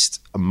least,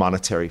 a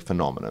monetary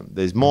phenomenon.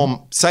 There's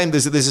more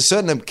there's a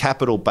certain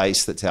capital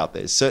base that's out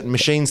there, certain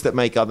machines that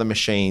make other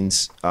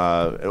machines,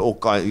 all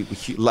kind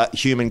of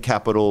human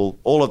capital,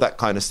 all of that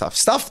kind of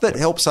stuff that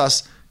helps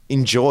us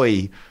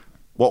enjoy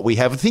what we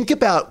have. Think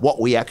about what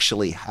we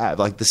actually have,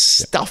 like the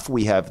stuff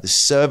we have, the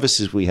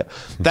services we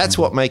have. That's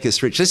what makes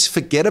us rich. Let's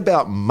forget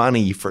about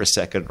money for a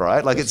second,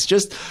 right? Like, it's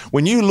just,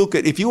 when you look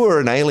at, if you were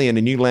an alien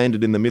and you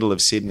landed in the middle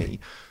of Sydney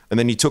and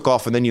then you took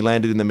off and then you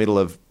landed in the middle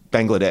of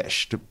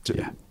Bangladesh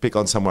to pick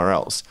on somewhere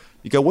else,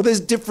 you go, well,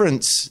 there's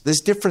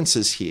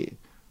differences here.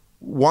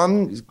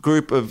 One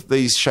group of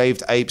these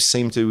shaved apes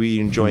seem to be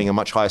enjoying a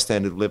much higher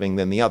standard of living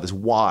than the others.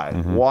 Why?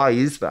 Why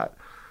is that?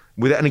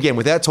 And again,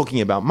 without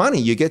talking about money,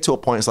 you get to a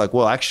point, it's like,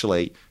 well,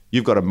 actually,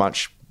 you've got a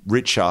much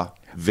richer,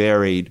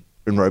 varied,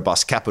 and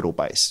robust capital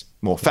base.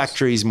 More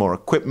factories, more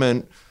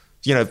equipment,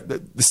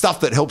 the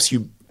stuff that helps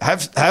you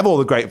have all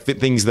the great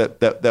things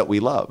that we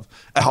love.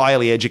 A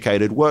highly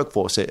educated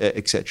workforce,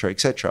 et cetera, et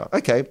cetera.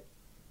 Okay,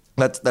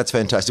 that's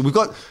fantastic. We've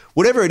got,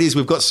 whatever it is,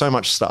 we've got so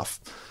much stuff.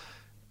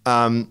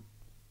 And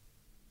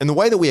the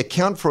way that we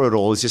account for it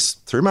all is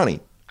just through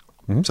money.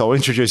 So I'll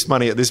introduce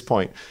money at this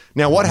point.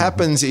 Now, what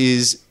happens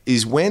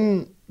is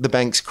when the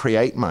banks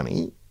create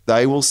money,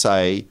 they will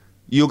say,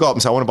 you'll go up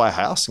and say, I want to buy a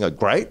house. And go,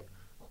 great.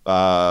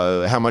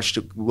 How much?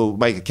 We'll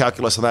make a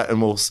calculus on that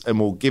and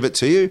we'll give it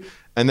to you.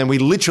 And then we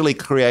literally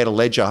create a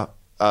ledger,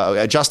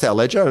 adjust our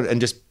ledger and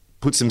just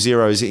put some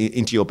zeros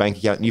into your bank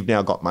account and you've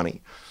now got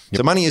money.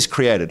 So money is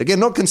created. Again,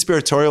 not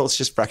conspiratorial, it's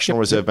just fractional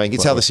reserve bank.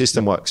 It's how the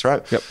system works,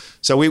 right? Yep.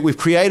 So we've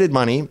created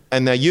money,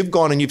 and now you've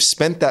gone and you've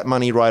spent that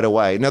money right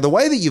away. Now, the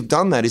way that you've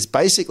done that is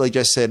basically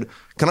just said,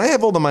 can I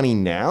have all the money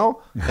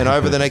now? And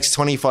over the next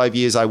 25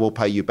 years, I will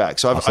pay you back.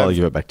 So I'll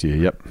give it back to you,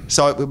 yep.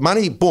 So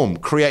money, boom,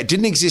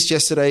 didn't exist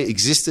yesterday,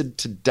 existed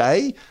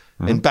today,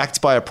 and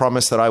backed by a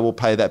promise that I will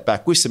pay that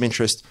back with some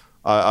interest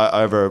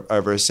over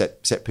a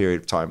set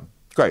period of time.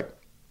 Great.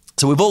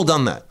 So we've all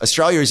done that.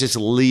 Australia has just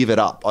levered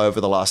up over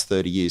the last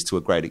 30 years to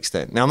a great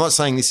extent. Now, I'm not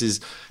saying this is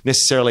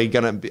necessarily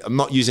going to be, I'm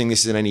not using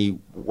this in any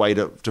way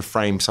to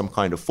frame some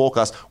kind of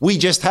forecast. We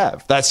just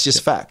have. That's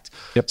just fact.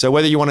 Yep. So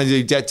whether you want to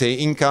do debt to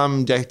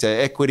income, debt to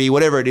equity,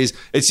 whatever it is,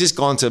 it's just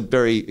gone to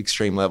very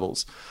extreme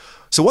levels.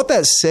 So what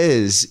that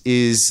says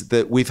is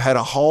that we've had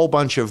a whole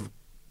bunch of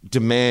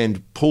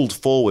demand pulled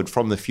forward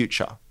from the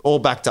future, all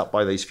backed up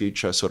by these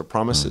future sort of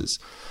promises.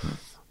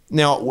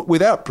 Now,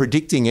 without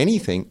predicting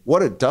anything,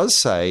 what it does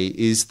say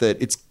is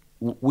that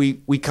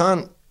we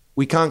can't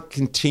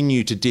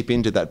continue to dip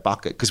into that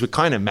bucket because we're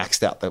kind of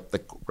maxed out the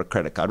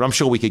credit card. I'm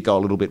sure we could go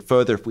a little bit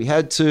further if we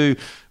had to.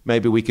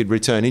 Maybe we could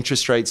return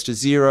interest rates to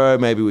zero.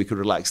 Maybe we could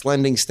relax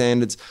lending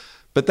standards.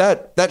 But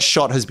that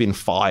shot has been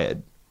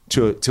fired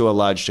to a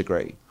large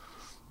degree.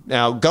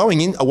 Now,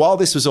 while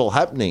this was all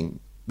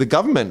happening, the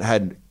government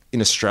in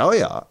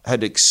Australia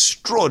had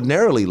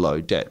extraordinarily low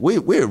debt.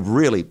 We're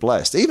really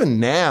blessed. Even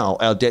now,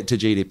 our debt to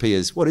GDP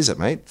is, what is it,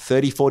 mate?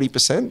 30,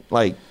 40%?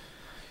 Like,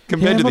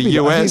 compared to the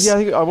US. I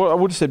think I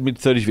would have said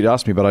mid-30s if you'd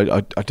asked me, but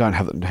I don't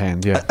have it in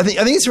hand, yeah. I think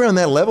it's around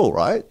that level,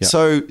 right? Yeah.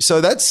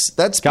 So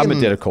that's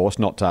government debt, of course,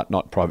 not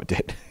private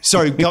debt.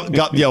 Sorry, yeah,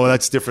 well,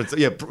 that's different.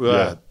 Yeah.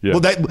 Yeah.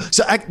 Well,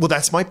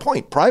 that's my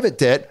point. Private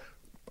debt,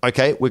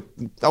 okay,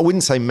 I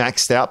wouldn't say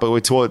maxed out, but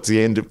we're towards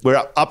the end.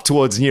 We're up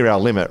towards near our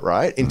limit,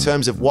 right? In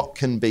terms of what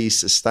can be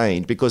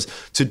sustained. Because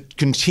to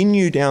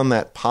continue down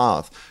that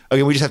path,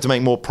 again, we just have to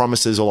make more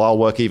promises or I'll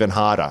work even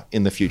harder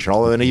in the future.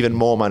 I'll earn even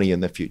more money in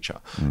the future.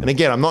 And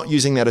again, I'm not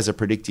using that as a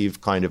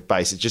predictive kind of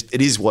base.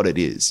 It is what it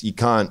is. You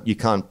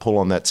can't pull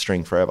on that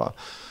string forever.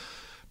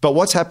 But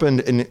what's happened,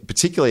 and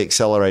particularly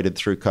accelerated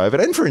through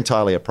COVID, and for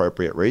entirely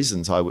appropriate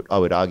reasons, I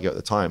would argue at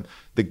the time,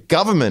 the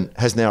government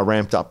has now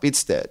ramped up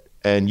its debt.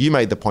 And you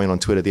made the point on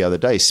Twitter the other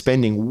day,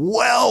 spending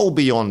well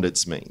beyond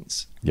its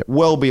means,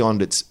 well beyond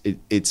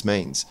its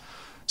means.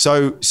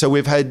 So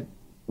we've had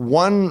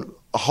a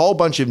whole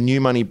bunch of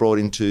new money brought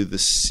into the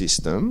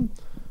system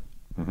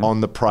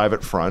on the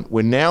private front.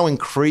 We're now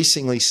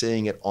increasingly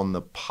seeing it on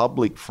the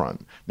public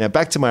front. Now,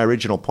 back to my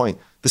original point,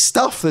 the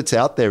stuff that's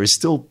out there is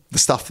still the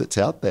stuff that's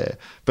out there,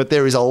 but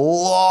there is a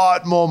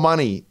lot more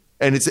money.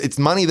 And it's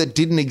money that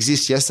didn't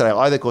exist yesterday.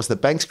 Either, of course, the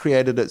banks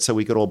created it so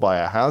we could all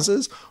buy our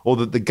houses, or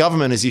that the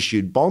government has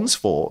issued bonds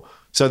for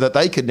so that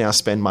they could now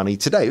spend money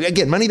today.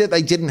 Again, money that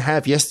they didn't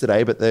have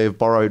yesterday, but they've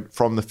borrowed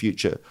from the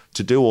future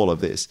to do all of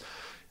this.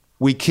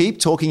 We keep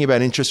talking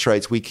about interest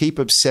rates. We keep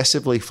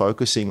obsessively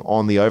focusing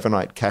on the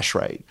overnight cash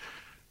rate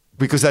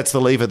because that's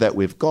the lever that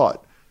we've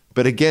got.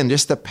 But again,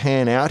 just to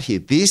pan out here,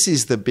 this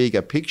is the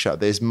bigger picture.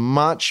 There's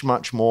much,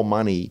 much more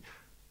money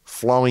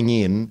flowing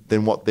in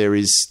than what there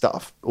is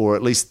stuff, or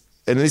at least.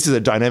 And this is a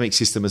dynamic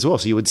system as well.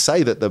 So you would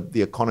say that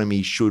the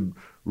economy should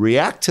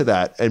react to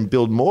that and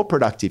build more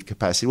productive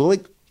capacity. Well,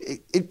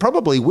 it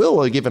probably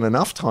will given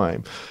enough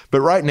time.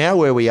 But right now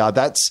where we are,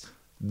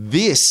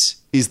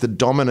 this is the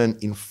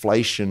dominant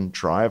inflation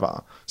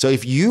driver. So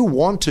if you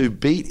want to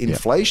beat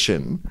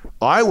inflation,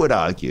 I would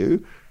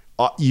argue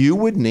you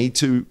would need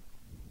to.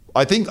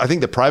 I think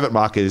the private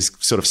market is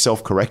sort of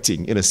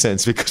self-correcting in a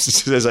sense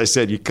because, as I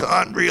said, you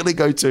can't really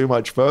go too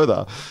much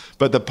further.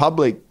 But the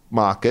public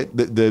market,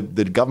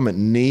 the government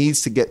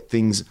needs to get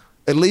things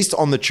at least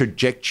on the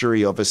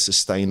trajectory of a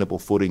sustainable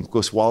footing.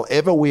 Because while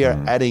ever we are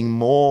adding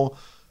more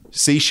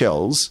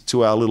seashells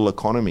to our little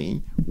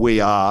economy, we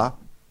are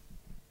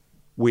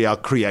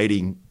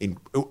creating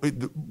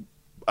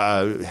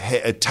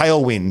a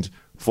tailwind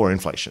for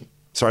inflation.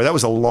 Sorry, that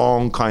was a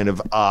long kind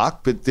of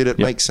arc, but did it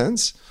make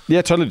sense?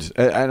 Yeah, totally.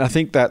 And I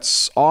think and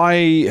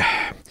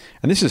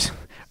this is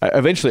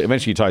eventually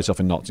you tie yourself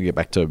in knots and get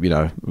back to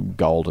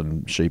gold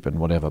and sheep and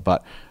whatever.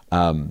 But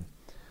I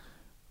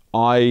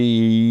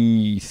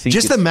think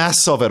just the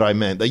mass of it. I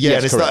meant that. Yeah,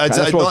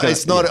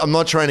 it's not. I'm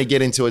not trying to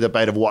get into a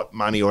debate of what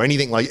money or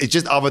anything like. It's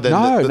just other than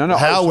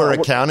how we're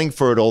accounting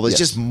for it all. There's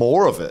just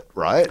more of it,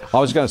 right? I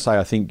was going to say.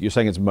 I think you're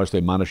saying it's mostly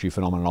a monetary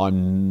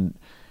phenomenon.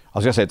 I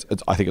was going to say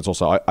I think it's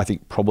also. I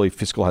think probably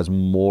fiscal has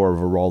more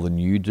of a role than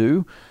you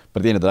do. But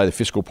at the end of the day, the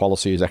fiscal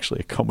policy is actually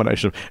a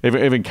combination of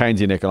even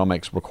Keynesian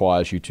economics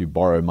requires you to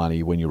borrow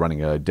money when you're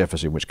running a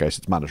deficit, in which case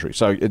it's monetary.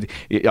 So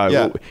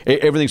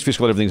everything's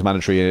fiscal, everything's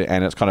monetary,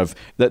 and it's kind of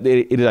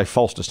it is a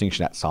false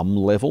distinction at some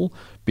level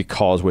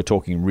because we're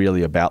talking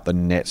really about the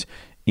net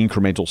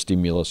incremental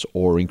stimulus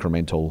or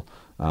incremental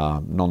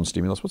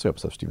non-stimulus. What's the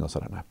opposite of stimulus? I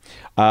don't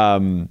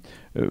know.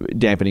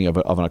 Dampening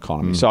of an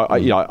economy. So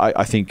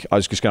I think I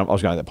was going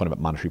to that point about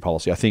monetary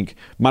policy. I think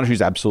monetary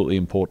is absolutely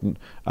important.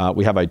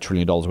 We have $1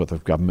 trillion worth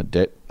of government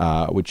debt,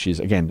 which is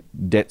again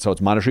debt, so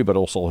it's monetary, but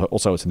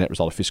also it's a net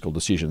result of fiscal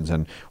decisions.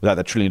 And without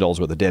that $1 trillion worth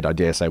of debt, I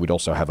dare say we'd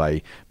also have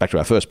back to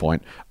our first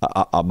point,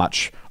 a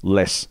much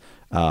less,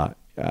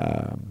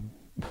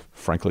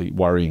 frankly,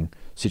 worrying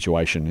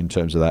situation in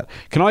terms of that.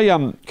 Can I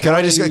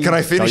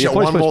finish please,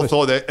 one more please.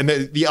 thought there? And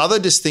the other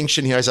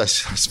distinction here is I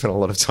spent a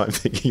lot of time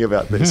thinking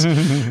about this.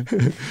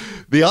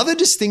 The other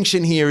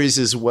distinction here is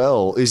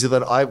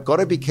that I've got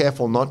to be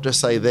careful not to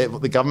say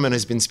that the government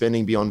has been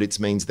spending beyond its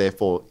means,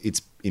 therefore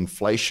it's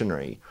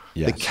inflationary.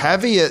 Yes. The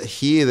caveat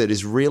here that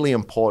is really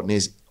important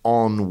is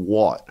on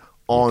what?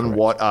 On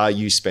what are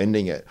you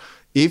spending it?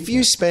 If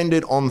you spend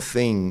it on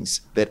things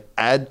that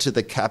add to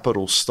the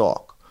capital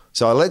stock,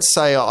 so let's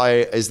say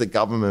I, as the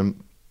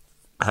government,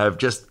 have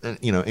just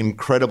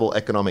incredible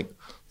economic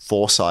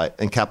foresight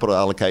and capital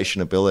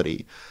allocation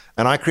ability,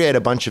 and I create a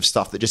bunch of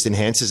stuff that just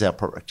enhances our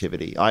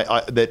productivity.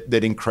 That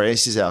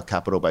increases our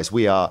capital base.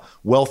 We are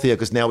wealthier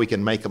because now we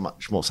can make a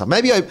much more stuff.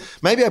 Maybe I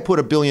put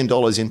 $1 billion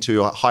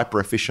into a hyper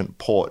efficient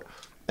port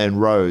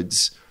and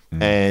roads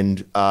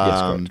and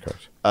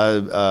correct.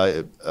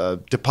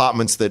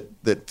 Departments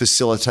that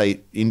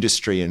facilitate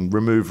industry and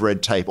remove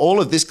red tape.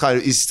 All of this kind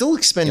of is still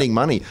expending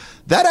money.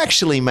 That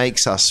actually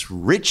makes us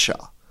richer.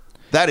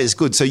 That is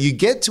good. So you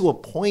get to a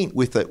point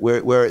with it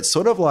where it's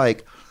sort of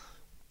like,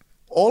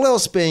 all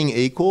else being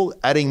equal,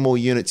 adding more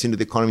units into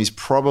the economy is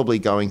probably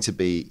going to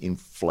be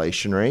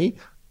inflationary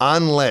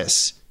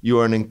unless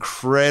you're an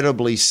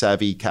incredibly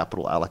savvy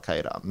capital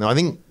allocator. Now, I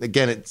think,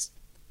 again,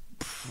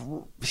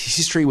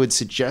 history would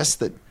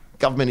suggest that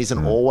government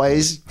isn't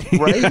always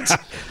great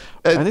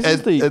This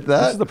is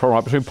the problem,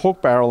 right? Between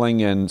pork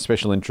barreling and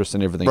special interests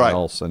and everything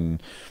else,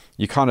 and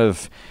you kind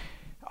of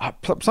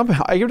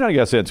somehow every time I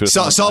go into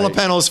solar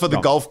panels for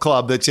the golf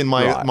club that's in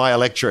my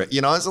electorate.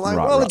 It's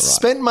like, it's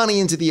spent money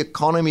into the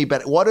economy,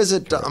 but what does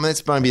it do? I mean,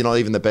 it's maybe not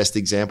even the best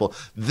example.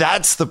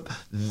 That's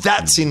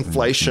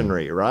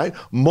inflationary, right?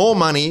 More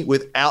money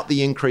without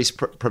the increased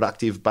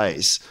productive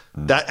base.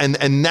 That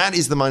and that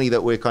is the money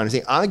that we're kind of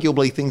seeing.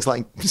 Arguably, things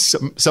like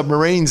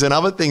submarines and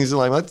other things are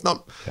like, that's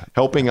not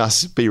helping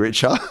us be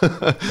richer.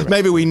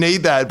 Maybe we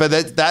need that, but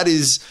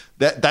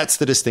that's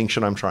the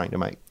distinction I'm trying to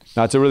make.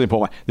 No, it's a really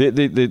important one.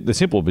 The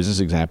simple business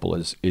example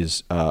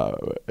is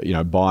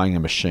buying a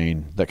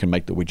machine that can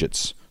make the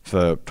widgets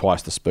for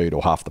twice the speed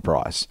or half the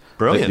price.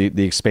 Brilliant.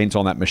 The expense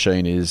on that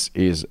machine is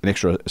an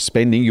extra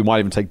spending. You might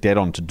even take debt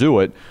on to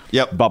do it.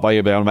 Yep. But by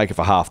being able to make it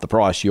for half the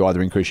price, you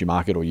either increase your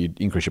market or you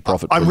increase your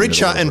profit. I'm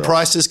richer and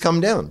prices come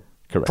down.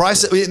 Correct.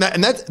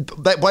 And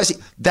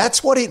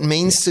that's what it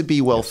means to be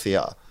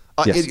wealthier.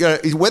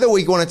 Yes. Whether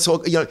we want to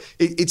talk,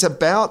 it's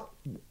about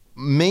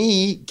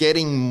me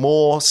getting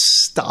more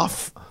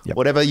stuff,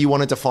 whatever you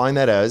want to define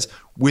that as,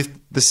 with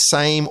the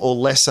same or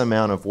less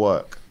amount of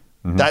work.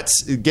 Mm-hmm.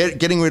 That's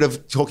getting rid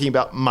of talking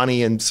about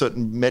money and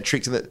certain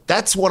metrics. And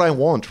that's what I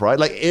want, right?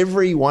 Like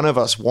every one of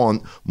us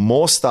want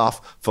more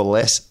stuff for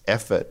less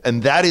effort.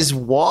 And that is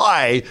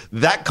why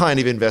that kind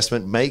of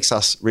investment makes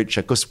us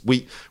richer, because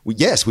we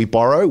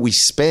borrow, we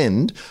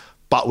spend,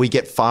 but we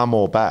get far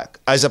more back,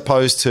 as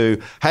opposed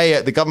to,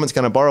 hey, the government's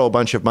going to borrow a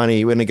bunch of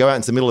money. We're going to go out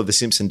into the middle of the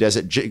Simpson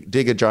Desert,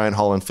 dig a giant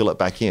hole and fill it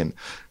back in.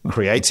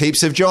 Creates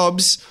heaps of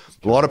jobs.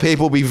 A lot of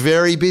people will be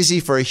very busy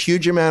for a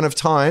huge amount of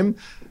time.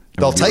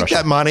 They'll take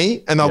that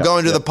money and they'll go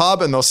into the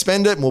pub and they'll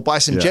spend it and we'll buy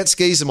some jet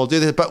skis and we'll do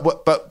this.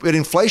 But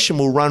inflation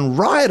will run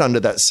riot under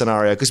that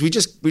scenario because we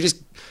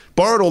just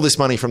borrowed all this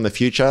money from the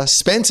future,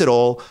 spent it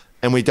all,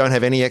 and we don't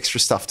have any extra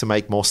stuff to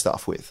make more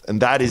stuff with.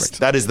 And that is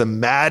the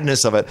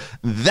madness of it.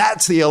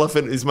 That's the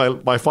elephant, is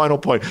my final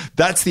point.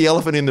 That's the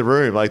elephant in the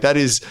room. Like that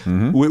is,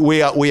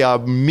 we are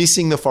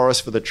missing the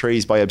forest for the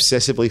trees by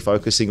obsessively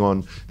focusing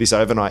on this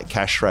overnight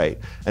cash rate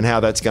and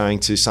how that's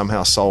going to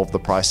somehow solve the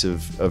price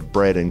of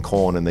bread and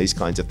corn and these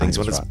kinds of things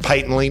when it's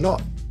patently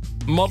not.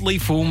 Motley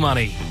Fool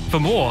Money. For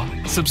more,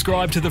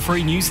 subscribe to the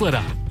free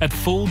newsletter at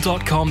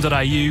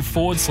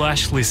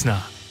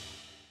fool.com.au/listener.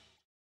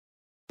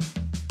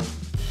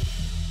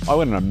 I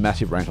went on a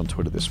massive rant on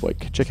Twitter this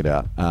week. Check it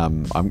out.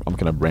 I'm going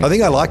to rant. I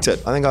think I liked it.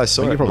 I think I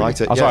saw it. You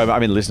liked it. Oh, sorry, I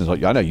mean, listeners, I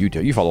know you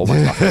do. You follow all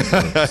my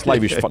stuff.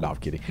 Slavish. No, I'm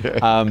kidding. We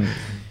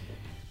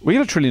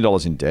got $1 trillion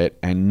in debt,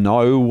 and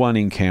no one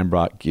in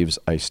Canberra gives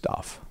a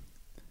stuff.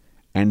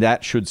 And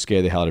that should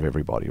scare the hell out of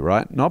everybody,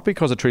 right? Not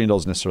because $1 trillion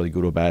is necessarily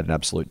good or bad in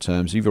absolute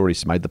terms. You've already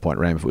made the point,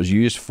 Ram. If it was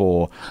used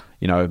for,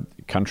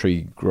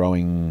 country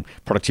growing,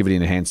 productivity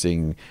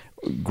enhancing,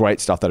 great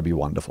stuff, that'd be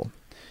wonderful.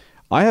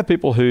 I have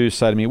people who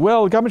say to me,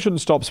 well, the government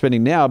shouldn't stop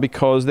spending now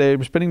because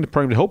they're spending the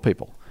program to help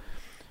people.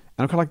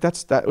 And I'm kind of like,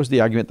 that was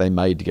the argument they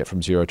made to get from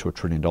 $0 to $1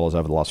 trillion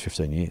over the last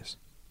 15 years.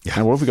 Yeah.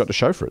 And what have we got to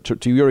show for it?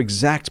 To your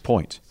exact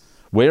point,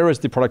 where is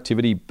the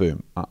productivity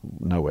boom?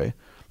 Nowhere.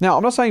 Now,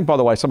 I'm not saying, by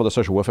the way, some of the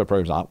social welfare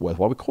programs aren't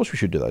worthwhile. Of course we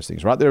should do those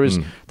things, right? There is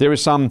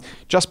some,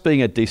 just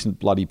being a decent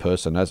bloody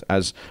person,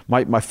 as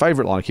my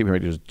favourite line I keep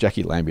hearing is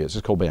Jackie Lambie. It's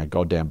just called being a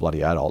goddamn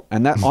bloody adult.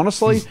 And that,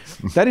 honestly,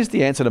 that is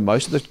the answer to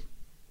most of the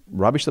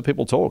rubbish that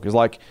people talk, is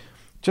like,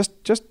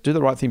 just do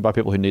the right thing by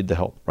people who need the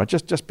help, right?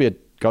 Just be a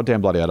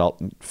goddamn bloody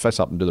adult and fess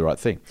up and do the right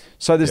thing.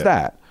 So there's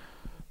that.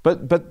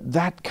 But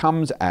that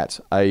comes at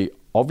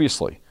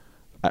obviously,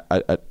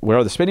 we're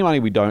either spending money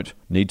we don't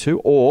need to,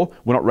 or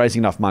we're not raising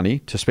enough money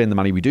to spend the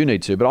money we do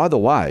need to. But either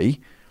way,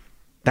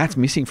 that's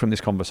missing from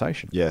this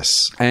conversation.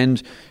 Yes.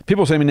 And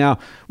people say to me now,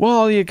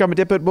 well, yeah, government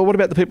debt, but what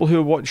about the people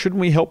who, shouldn't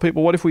we help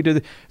people? What if we do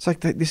this? It's like,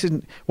 this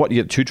isn't, what,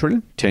 you get 2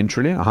 trillion, 10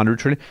 trillion, 100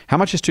 trillion? How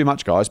much is too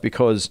much, guys?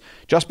 Because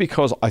just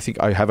because I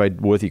think I have a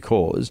worthy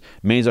cause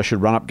means I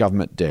should run up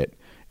government debt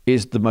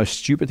is the most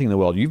stupid thing in the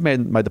world. You've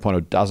made the point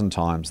a dozen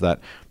times that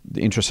the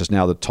interest is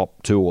now the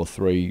top 2 or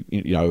 3,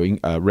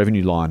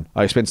 revenue line,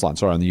 expense line,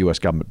 sorry, on the US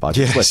government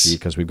budget. Yes. It's less here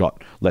because we've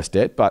got less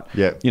debt, but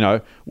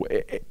we're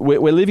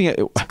living it.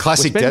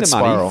 Classic we're spending debt the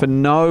money spiral for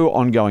no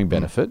ongoing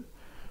benefit,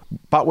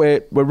 but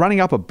we're running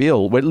up a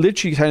bill. We're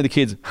literally saying to the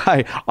kids,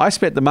 "Hey, I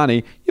spent the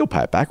money. You'll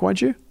pay it back,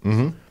 won't you?"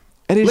 Mm-hmm.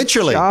 It is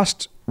literally,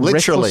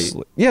 literally.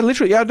 Yeah,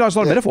 literally. Yeah, no, it's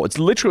not a metaphor. It's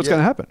literally what's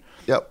going to happen.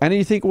 Yep. And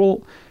you think,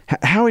 well,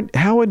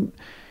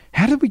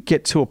 how did we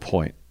get to a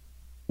point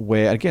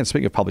where, again,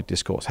 speaking of public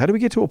discourse, how do we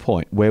get to a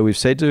point where we've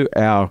said to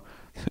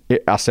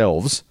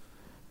ourselves,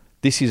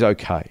 this is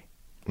okay?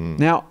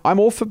 Now, I'm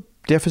all for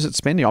deficit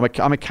spending. I'm a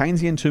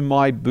Keynesian to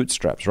my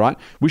bootstraps, right?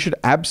 We should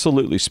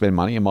absolutely spend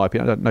money, in my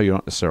opinion. I don't know, you're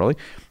not necessarily.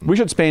 We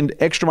should spend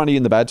extra money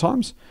in the bad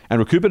times and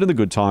recoup it in the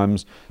good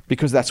times,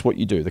 because that's what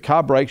you do. The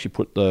car breaks, you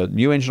put the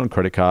new engine on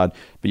credit card,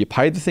 but you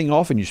pay the thing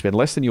off and you spend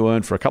less than you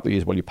earn for a couple of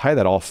years. Well, you pay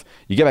that off,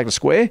 you get back to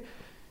square.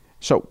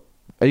 So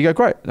you go,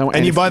 great.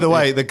 And by the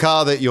way, the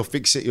car that you're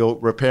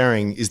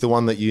repairing is the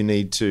one that you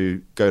need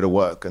to go to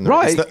work. And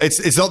right.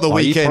 It's not the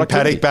weekend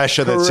paddock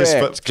basher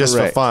that's just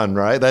for fun,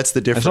 right? That's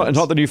the difference. It's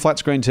not the new flat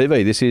screen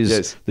TV. This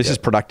is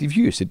productive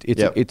use.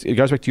 It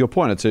goes back to your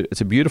point.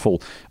 It's a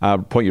beautiful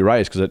point you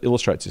raised, because it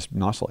illustrates this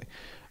nicely.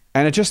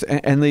 And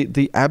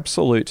the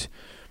absolute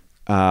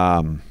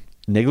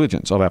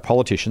negligence of our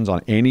politicians on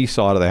any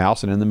side of the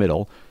house and in the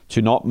middle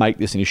to not make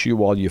this an issue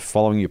while you're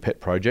following your pet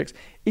projects.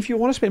 If you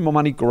want to spend more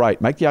money, great.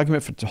 Make the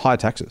argument for higher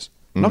taxes.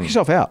 Knock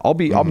yourself out.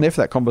 I'm there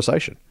for that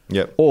conversation.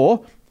 Yep.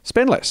 Or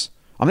spend less.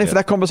 I'm there for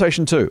that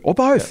conversation too. Or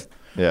both.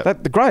 Yeah.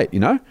 That's great,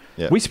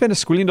 Yep. We spent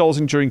 $1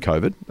 squillion during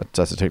COVID.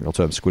 That's a technical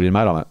term, squillion,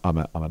 mate. I'm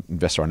an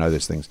investor. I know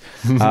these things.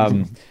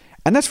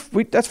 And that's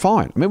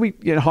fine. I mean,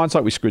 in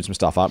hindsight, we screwed some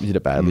stuff up. We did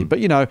it badly. But,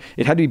 it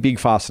had to be big,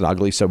 fast, and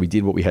ugly. So we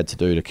did what we had to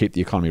do to keep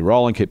the economy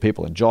rolling, keep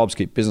people in jobs,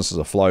 keep businesses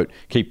afloat,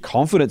 keep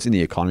confidence in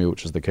the economy,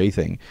 which is the key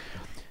thing.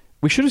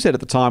 We should have said at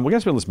the time, we're going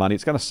to spend all this money.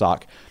 It's going to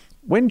suck.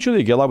 When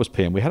Julia Gillard was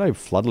PM, we had a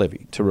flood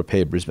levy to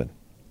repair Brisbane.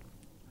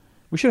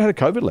 We should have had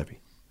a COVID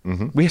levy.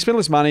 We spent all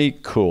this money.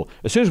 Cool.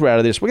 As soon as we're out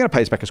of this, we're going to pay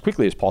this back as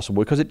quickly as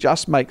possible, because it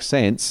just makes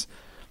sense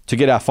to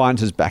get our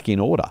finances back in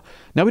order.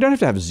 Now, we don't have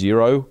to have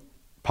zero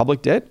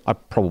public debt. I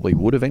probably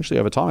would eventually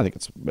over time. I think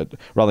it's,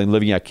 rather than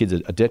leaving our kids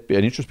an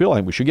interest bill, I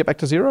think we should get back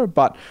to zero.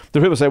 But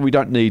the people say we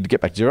don't need to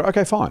get back to zero.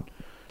 Okay, fine.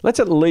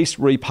 Let's at least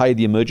repay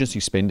the emergency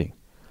spending.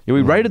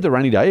 We raided the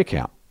rainy day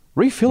account.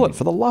 Refill it,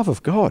 for the love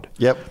of God.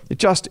 Yep. It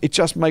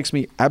just makes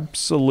me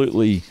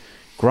absolutely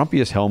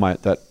grumpy as hell,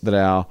 mate, that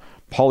our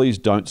pollies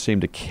don't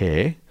seem to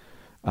care.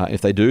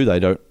 If they do, they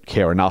don't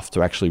care enough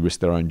to actually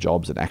risk their own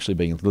jobs and actually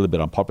being a little bit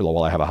unpopular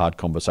while they have a hard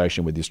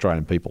conversation with the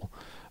Australian people.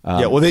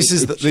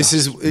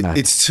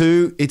 It's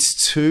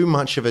too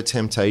much of a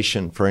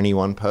temptation for any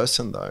one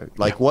person, though.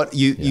 Like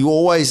you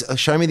always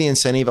show me the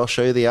incentive, I'll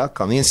show you the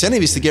outcome. The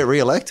incentive is to get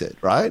re-elected,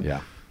 right? Yeah.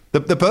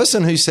 The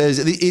person who says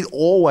it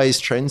always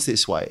trends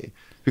this way,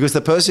 because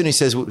the person who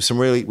says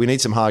we need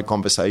some hard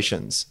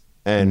conversations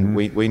and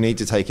we need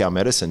to take our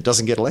medicine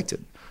doesn't get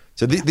elected.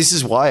 So this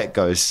is why it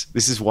goes.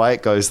 This is why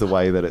it goes the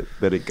way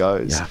that it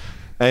goes. Yeah.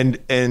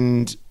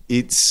 And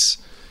it's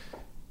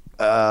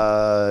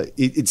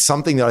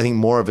something that I think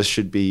more of us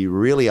should be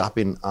really up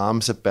in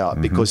arms about,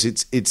 because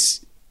it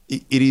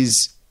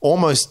is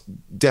almost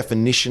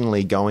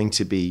definitionally going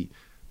to be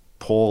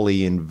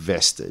poorly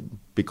invested,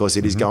 because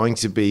it is going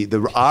to be,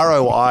 the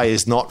ROI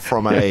is not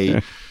from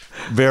a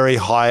very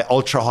high,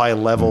 ultra high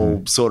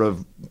level sort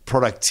of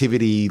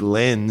productivity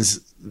lens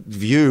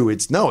view.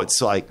 It's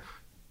like,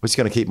 what's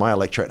going to keep my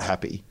electorate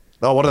happy?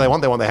 Oh, what do they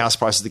want? They want their house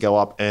prices to go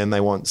up, and they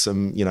want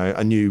some,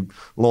 a new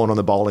lawn on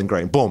the Bowling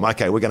Green. Boom.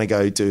 Okay, we're going to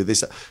go do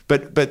this.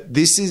 But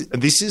this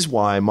is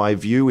why my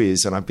view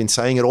is, and I've been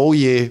saying it all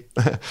year,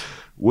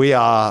 we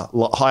are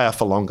higher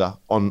for longer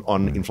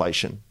on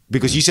inflation.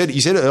 Because you said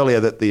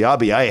earlier that the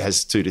RBA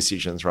has two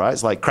decisions, right?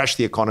 It's like crash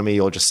the economy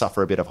or just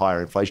suffer a bit of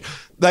higher inflation.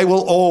 They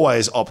will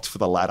always opt for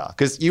the latter,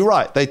 because you're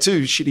right. They're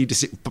two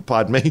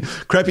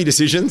crappy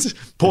decisions,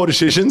 poor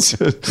decisions.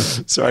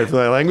 Sorry for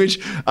the language.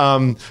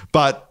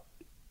 But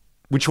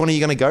which one are you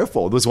going to go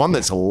for? There's one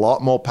that's a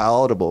lot more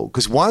palatable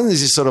because one is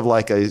just sort of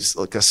like a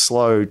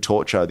slow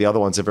torture. The other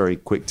one's a very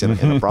quick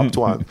and abrupt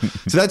one.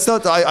 So that's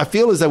not. I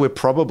feel as though we're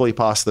probably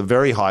past the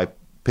very high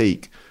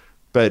peak,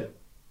 but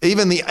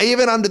even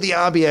under the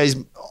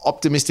RBA's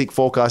optimistic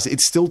forecast,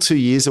 it's still 2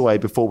 years away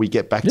before we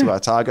get back to our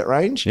target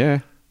range. Yeah,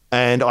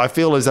 and I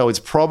feel as though it's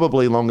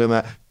probably longer than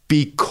that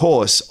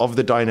because of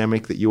the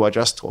dynamic that you are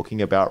just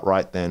talking about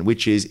right then,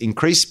 which is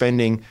increased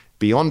spending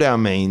beyond our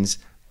means,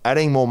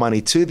 adding more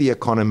money to the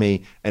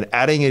economy and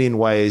adding it in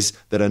ways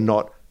that are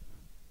not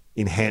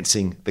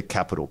enhancing the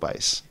capital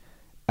base.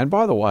 And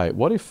by the way,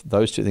 what if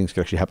those two things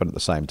could actually happen at the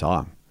same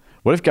time?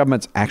 What if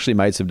governments actually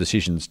made some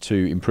decisions to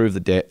improve the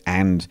debt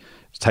and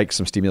take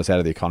some stimulus out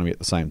of the economy at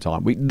the same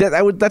time?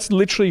 That's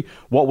literally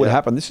what would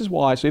happen. This is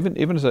why, so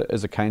even as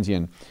a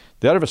Keynesian,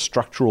 the idea of a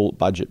structural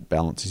budget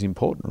balance is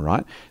important,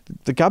 right?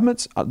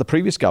 The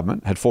previous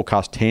government had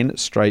forecast 10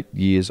 straight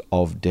years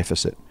of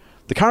deficit.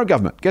 The current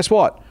government, guess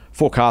what?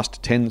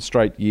 Forecast 10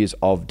 straight years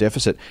of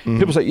deficit.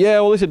 People say, yeah,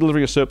 well, at least they're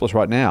delivering a surplus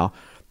right now.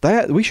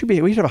 We should have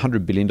a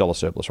 $100 billion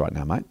surplus right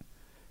now, mate.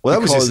 Well,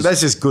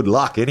 that's just good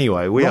luck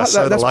anyway. We are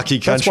so the lucky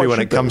country when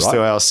it comes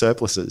to our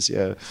surpluses,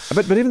 yeah.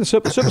 But even the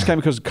surplus came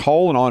because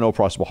coal and iron ore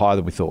prices were higher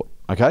than we thought,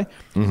 okay?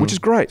 Which is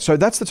great. So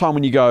that's the time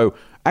when you go,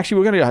 actually,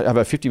 we're going to have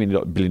a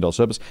 $50 billion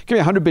surplus. Give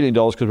me $100 billion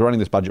because we're running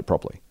this budget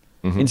properly.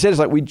 Instead, it's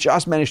like we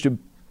just managed to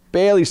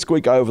barely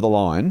squeak over the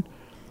line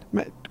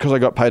because I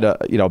got paid a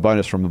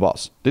bonus from the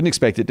boss. Didn't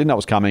expect it, didn't know it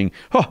was coming.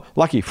 Oh,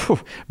 lucky,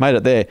 made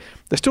it there.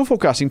 They're still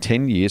forecasting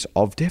 10 years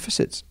of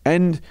deficits.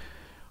 And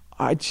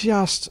I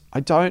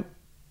don't...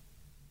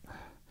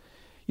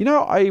 the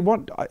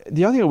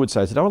only thing I would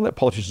say is I don't want to let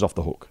politicians off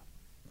the hook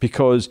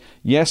because,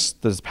 yes,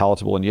 there's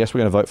palatable and yes, we're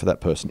going to vote for that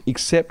person,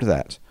 except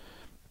that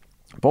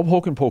Bob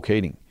Hawke and Paul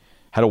Keating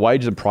had a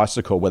wages and prices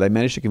accord where they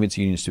managed to convince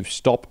the unions to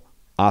stop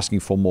asking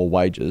for more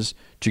wages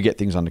to get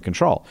things under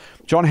control.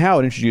 John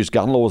Howard introduced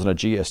gun laws and a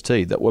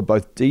GST that were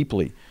both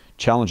deeply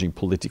challenging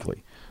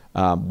politically.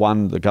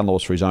 One, the gun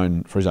laws for his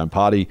own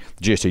party,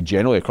 the GST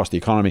generally across the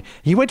economy.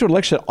 He went to an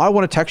election and said, I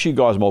want to tax you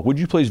guys more. Would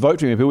you please vote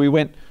for me? And we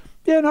went,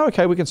 yeah, no,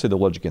 okay, we can see the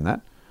logic in that.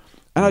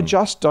 And I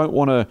just don't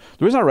want to...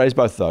 The reason I raise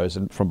both those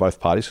and from both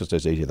parties, because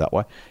it's easier that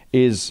way,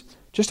 is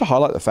just to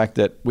highlight the fact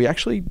that we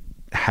actually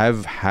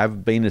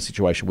have been in a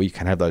situation where you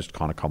can have those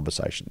kind of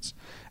conversations.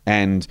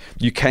 And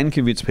you can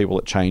convince people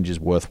that change is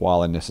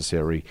worthwhile and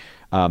necessary.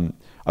 I've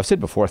said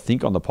before, I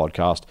think on the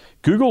podcast,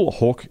 Google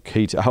Hawke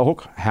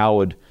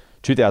Howard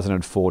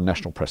 2004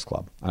 National Press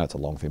Club. I know it's a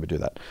long thing to do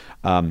that.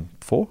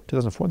 2004,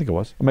 I think it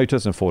was. Or maybe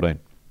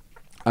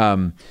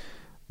 2014.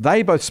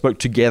 They both spoke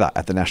together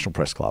at the National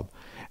Press Club.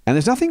 And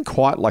there's nothing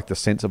quite like the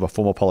sense of a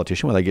former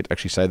politician where they get to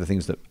actually say the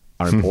things that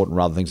are important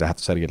rather than things they have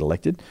to say to get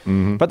elected.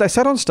 But they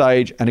sat on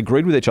stage and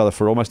agreed with each other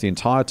for almost the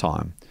entire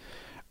time.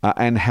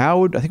 And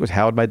Howard, I think it was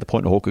Howard made the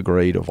point, and Hawke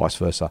agreed, or vice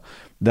versa,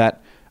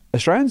 that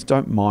Australians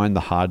don't mind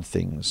the hard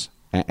things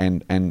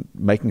and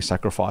making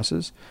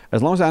sacrifices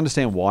as long as they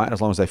understand why and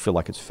as long as they feel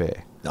like it's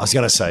fair. I was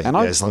going to say,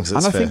 as long as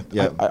it's fair.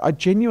 I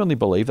genuinely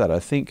believe that. I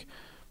think,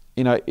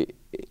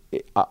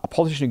 a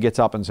politician who gets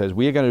up and says,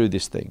 we are going to do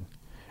this thing,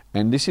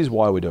 and this is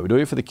why we do it. We're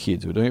doing it for the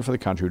kids. We're doing it for the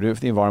country. We're doing it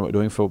for the environment. We're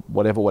doing it for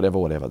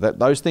whatever.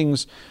 Those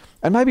things,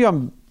 and maybe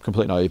I'm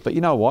completely naive, but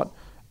you know what?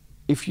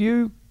 If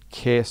you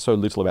care so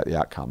little about the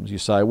outcomes, you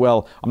say,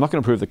 well, I'm not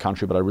going to improve the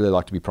country, but I'd really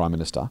like to be Prime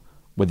Minister,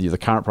 whether you're the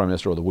current Prime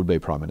Minister or the would-be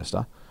Prime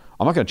Minister.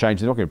 I'm not going to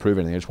change. I'm not going to improve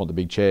anything. I just want the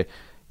big chair.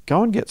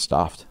 Go and get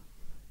stuffed.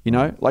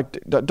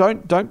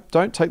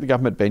 Don't take the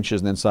government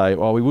benches and then say,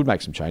 well, we would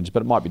make some changes,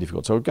 but it might be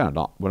difficult. So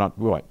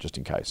we won't, just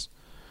in case.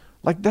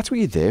 That's what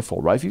you're there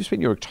for, right? If you've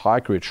spent your entire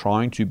career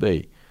trying to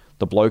be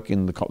the bloke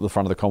in the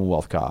front of the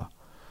Commonwealth car,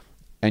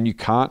 and you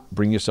can't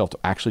bring yourself to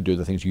actually do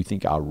the things you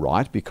think are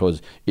right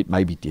because it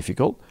may be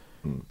difficult,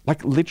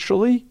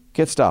 literally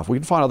get stuff. We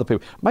can find other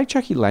people. Make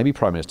Jackie Lambie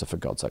Prime Minister, for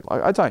God's sake.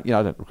 I don't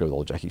agree with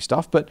all Jackie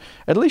stuff, but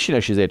at least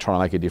she's there trying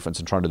to make a difference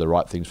and trying to do the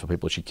right things for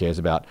people she cares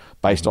about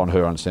based on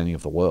her understanding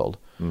of the world.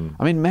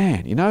 I mean,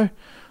 man,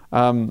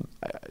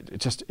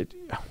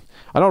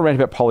 I don't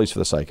rant about polys for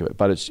the sake of it,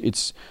 but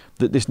it's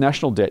that this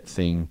national debt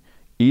thing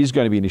is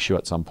going to be an issue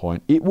at some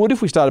point. It would,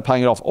 if we started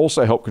paying it off,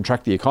 also help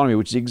contract the economy,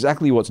 which is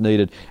exactly what's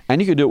needed.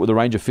 And you could do it with a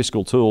range of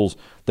fiscal tools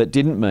that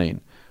didn't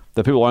mean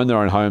that people who own their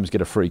own homes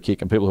get a free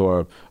kick and people who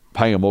are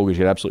paying a mortgage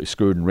get absolutely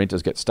screwed and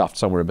renters get stuffed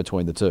somewhere in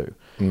between the two.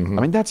 I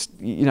mean, that's,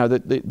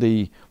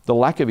 the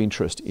lack of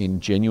interest in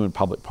genuine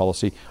public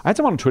policy. I had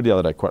someone on Twitter the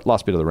other day,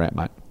 last bit of the rant,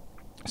 mate,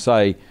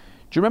 say, do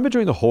you remember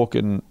during the Hawke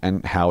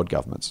and Howard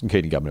governments, and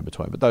Keating government in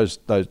between, but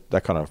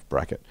that kind of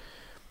bracket,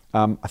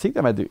 I think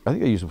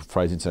they used the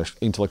phrase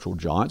intellectual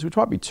giants, which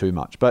might be too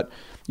much, but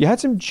you had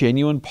some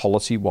genuine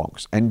policy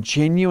wonks and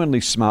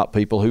genuinely smart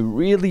people who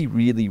really,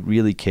 really,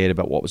 really cared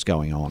about what was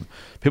going on.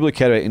 People who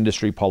cared about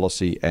industry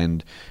policy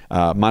and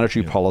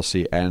monetary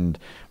policy and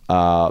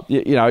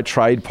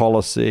trade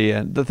policy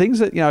and the things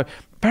that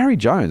Barry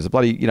Jones, the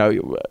bloody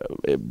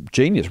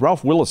genius.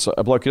 Ralph Willis,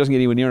 a bloke who doesn't get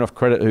anywhere near enough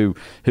credit.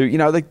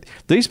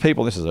 These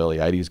people. This is early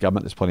 '80s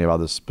government. There's plenty of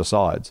others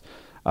besides.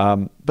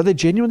 But they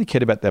genuinely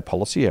cared about their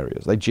policy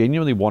areas. They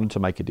genuinely wanted to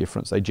make a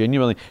difference.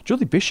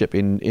 Julie Bishop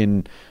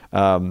in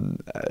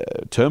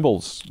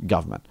Turnbull's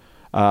government,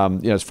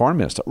 as foreign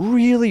minister,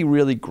 really,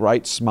 really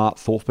great, smart,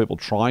 thoughtful people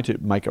trying to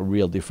make a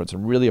real difference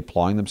and really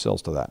applying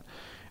themselves to that.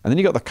 And then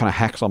you got the kind of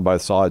hacks on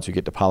both sides who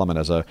get to Parliament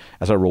as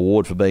a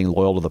reward for being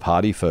loyal to the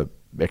party for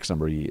X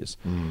number of years.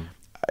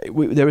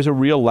 There is a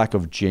real lack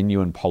of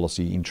genuine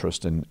policy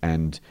interest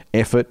and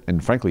effort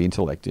and, frankly,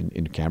 intellect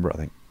in Canberra, I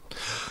think.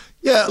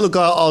 Yeah, look,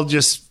 I'll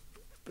just...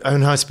 I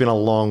know it's been a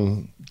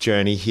long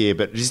journey here,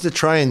 but just to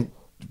try and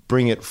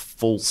bring it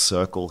full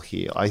circle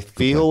here, I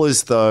feel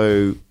as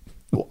though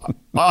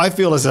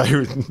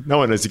no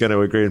one is going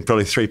to agree, and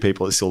probably 3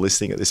 people are still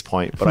listening at this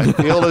point, but I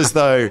feel as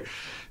though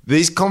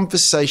these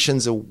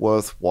conversations are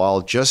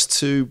worthwhile just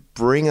to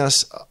bring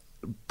us,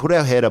 put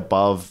our head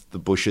above the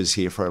bushes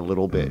here for a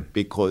little bit,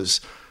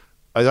 because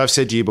as I've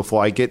said to you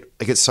before, I get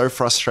so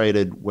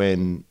frustrated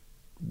when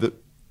the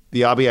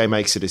RBA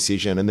makes a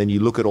decision and then you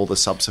look at all the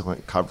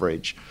subsequent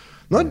coverage.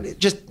 Not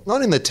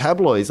in the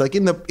tabloids, like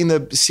in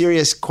the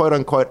serious quote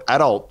unquote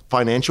adult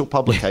financial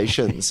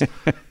publications,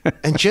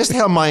 and just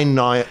how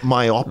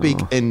myopic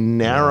and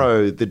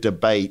narrow the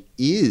debate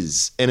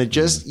is. And it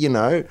just,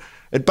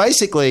 it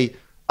basically,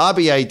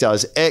 RBA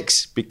does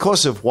X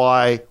because of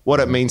Y, what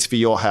it means for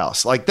your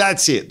house. Like,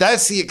 that's it.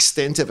 That's the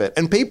extent of it.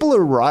 And people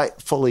are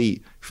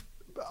rightfully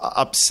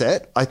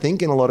upset, I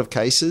think, in a lot of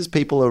cases.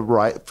 People are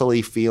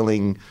rightfully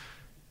feeling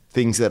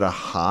things that are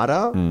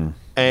harder.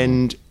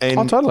 And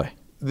oh, totally.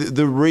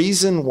 The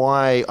reason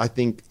why I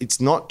think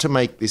it's not to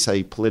make this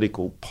a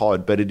political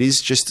pod, but it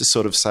is just to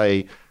sort of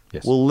say,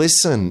 well,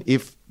 listen,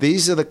 if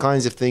these are the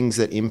kinds of things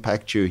that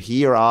impact you,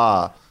 here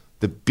are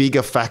the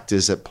bigger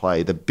factors at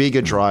play, the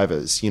bigger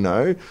drivers,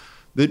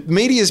 The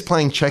media is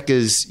playing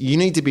checkers. You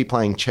need to be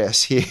playing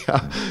chess here,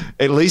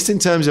 at least in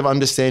terms of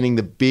understanding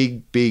the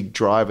big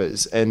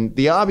drivers. And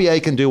the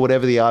RBA can do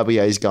whatever the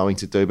RBA is going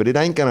to do, but it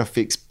ain't going to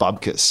fix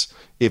bubkus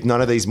if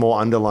none of these more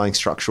underlying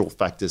structural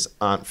factors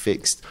aren't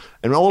fixed.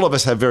 And all of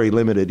us have very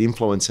limited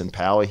influence and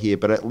power here,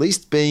 but at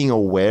least being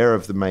aware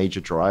of the major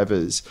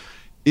drivers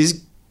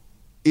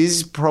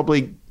is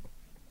probably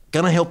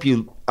going to help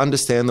you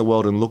understand the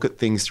world and look at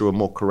things through a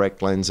more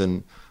correct lens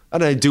and, I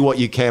don't know, do what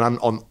you can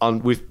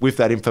with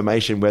that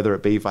information, whether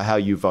it be for how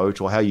you vote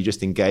or how you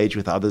just engage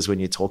with others when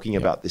you're talking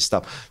about this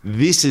stuff.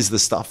 This is the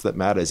stuff that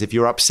matters. If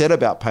you're upset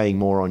about paying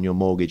more on your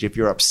mortgage, if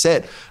you're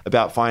upset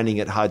about finding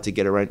it hard to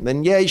get a rent,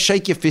 then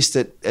shake your fist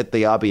at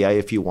the RBA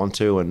if you want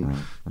to, and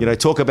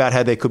talk about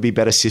how there could be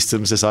better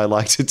systems, as I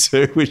like to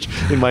do, which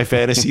in my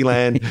fantasy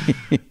land.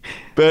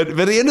 But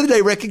at the end of the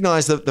day,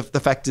 recognize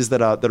the factors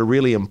that are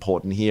really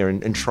important here,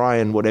 and try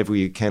and whatever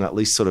you can at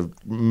least sort of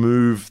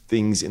move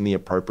things in the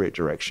appropriate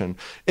direction.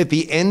 At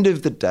the end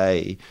of the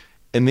day,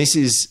 and this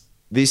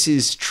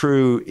is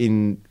true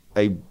in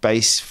a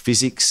base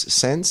physics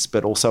sense,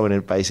 but also in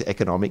a base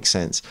economic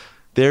sense,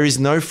 there is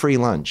no free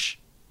lunch.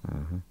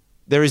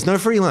 There is no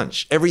free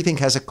lunch. Everything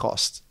has a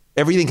cost.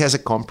 Everything has a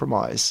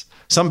compromise.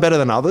 Some better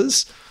than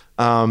others.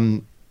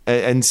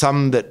 And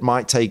some that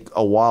might take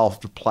a while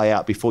to play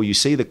out before you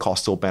see the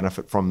cost or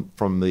benefit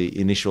from the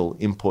initial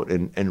input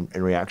and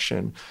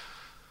reaction.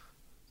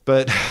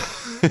 But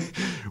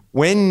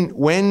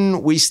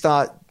when we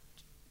start,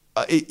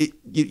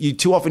 you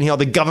too often hear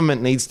the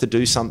government needs to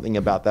do something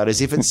about that,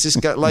 as if it's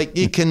just like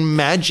you can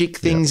magic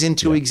things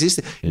into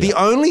existence. The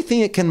only thing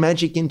it can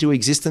magic into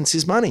existence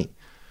is money.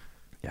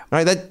 Yeah.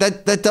 Right.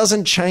 That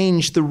doesn't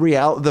change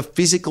the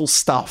physical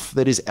stuff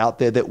that is out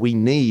there that we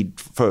need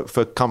for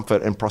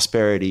comfort and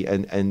prosperity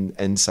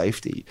and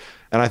safety.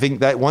 And I think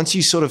that once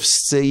you sort of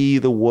see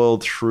the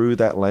world through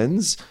that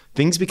lens,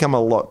 things become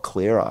a lot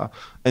clearer.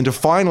 And to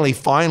finally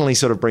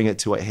sort of bring it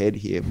to a head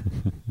here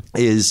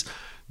is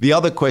the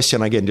other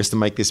question, again, just to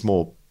make this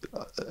more,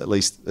 at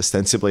least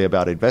ostensibly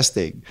about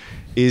investing,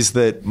 is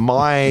that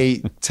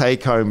my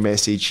take-home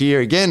message here,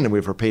 again, and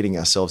we're repeating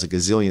ourselves a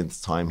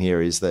gazillionth time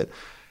here, is that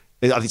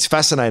it's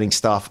fascinating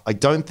stuff. I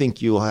don't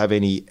think you'll have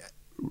any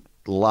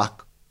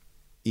luck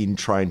in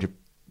trying to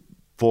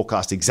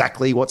forecast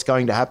exactly what's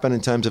going to happen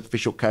in terms of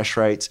official cash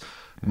rates.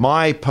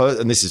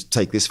 And this is,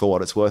 take this for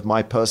what it's worth,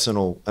 my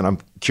personal, and I'm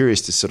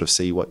curious to sort of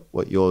see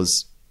what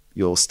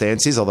your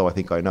stance is, although I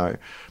think I know.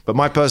 But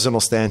my personal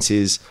stance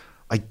is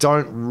I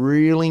don't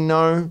really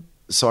know.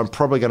 So I'm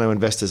probably going to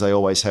invest as I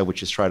always have,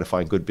 which is try to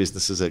find good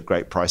businesses at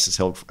great prices,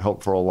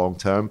 held for a long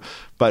term.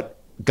 But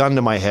gun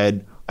to my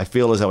head, I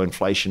feel as though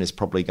inflation is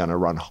probably going to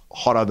run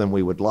hotter than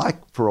we would like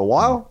for a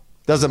while.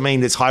 Doesn't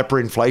mean it's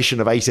hyperinflation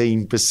of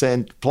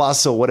 18%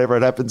 plus or whatever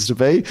it happens to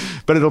be,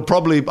 but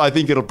I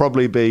think it'll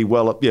probably be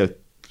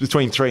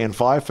between 3 and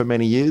 5 for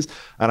many years.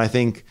 And I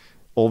think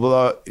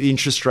although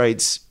interest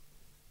rates,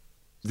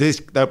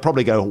 they'll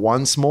probably go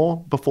once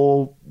more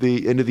before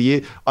the end of the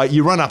year.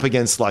 You run up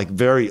against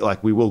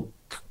we will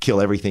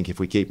kill everything if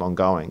we keep on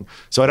going.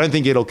 So I don't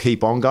think it'll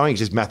keep on going. It's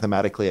just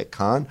mathematically it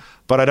can't.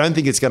 But I don't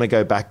think it's going to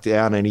go back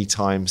down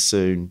anytime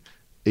soon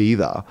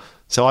either.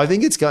 So I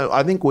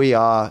think we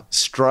are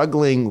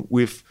struggling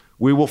with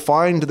we will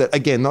find that,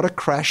 again, not a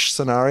crash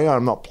scenario.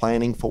 I'm not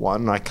planning for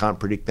one, and I can't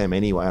predict them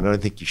anyway. I don't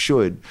think you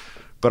should.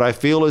 But I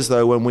feel as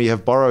though when we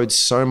have borrowed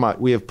so much,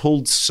 we have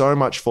pulled so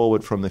much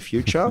forward from the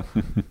future.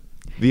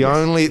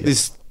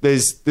 There's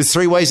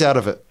three ways out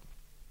of it.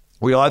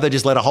 We either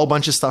just let a whole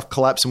bunch of stuff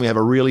collapse and we have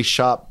a really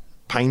sharp,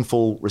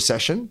 painful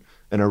recession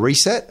and a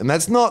reset. And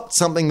that's not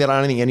something that I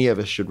don't think any of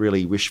us should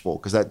really wish for,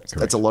 because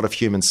that's a lot of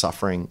human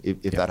suffering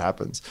if that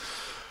happens.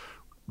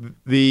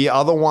 The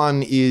other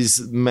one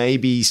is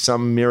maybe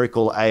some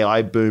miracle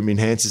AI boom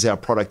enhances our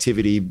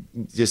productivity,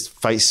 just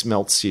face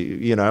melts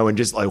you, and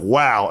just like,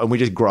 wow. And we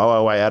just grow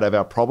our way out of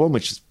our problem,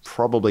 which is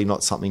probably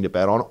not something to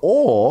bet on.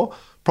 Or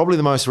probably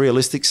the most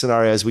realistic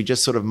scenario is we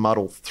just sort of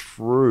muddle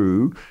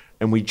through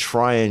and we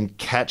try and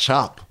catch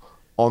up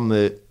on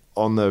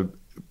the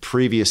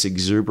previous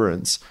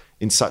exuberance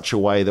in such a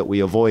way that we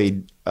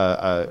avoid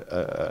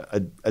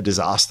a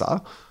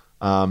disaster.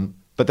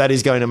 But that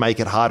is going to make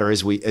it harder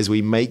as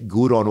we make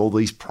good on all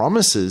these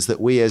promises that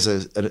we as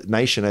a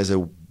nation, as a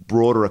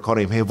broader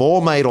economy, have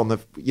all made on the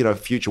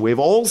future. We've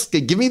all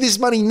give me this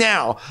money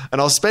now,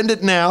 and I'll spend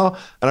it now,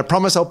 and I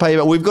promise I'll pay you.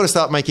 But we've got to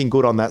start making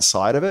good on that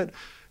side of it,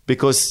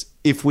 because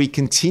if we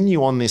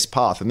continue on this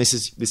path, and this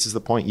is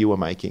the point you were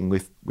making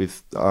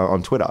with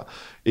on Twitter,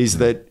 is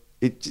that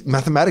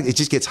mathematically it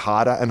just gets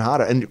harder and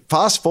harder. And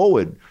fast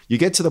forward, you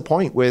get to the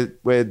point where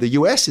the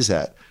US is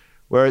at,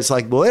 where it's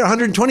like, well, they're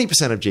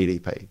 120% of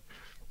GDP.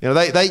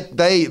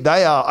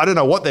 They are. I don't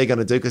know what they're going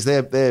to do, because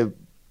their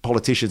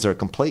politicians are a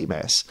complete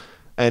mess,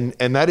 and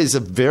that is a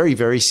very,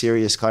 very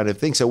serious kind of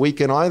thing. So we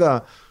can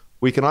either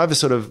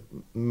sort of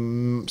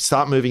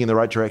start moving in the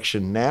right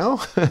direction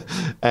now,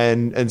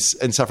 and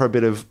suffer a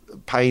bit of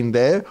pain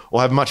there,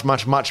 or have much,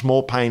 much, much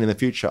more pain in the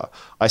future.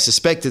 I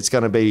suspect it's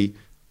going to be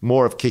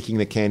more of kicking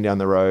the can down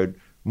the road,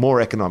 more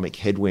economic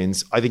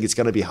headwinds. I think it's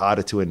going to be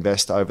harder to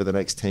invest over the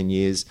next 10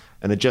 years,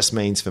 and it just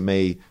means for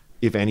me,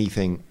 if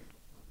anything,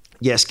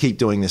 yes, keep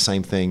doing the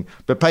same thing,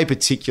 but pay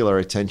particular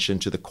attention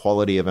to the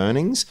quality of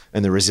earnings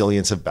and the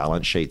resilience of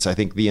balance sheets. I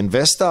think the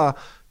investor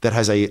that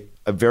has a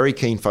very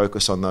keen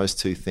focus on those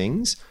two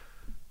things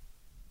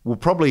will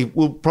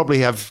probably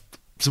have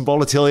some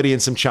volatility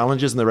and some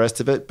challenges and the rest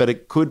of it, but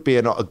it could be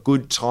a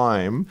good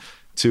time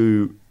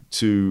to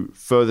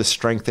further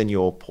strengthen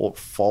your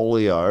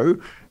portfolio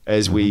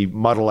as we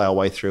muddle our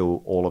way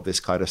through all of this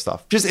kind of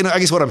stuff. I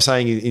guess what I'm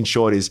saying in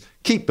short is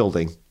keep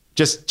building.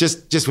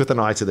 Just with an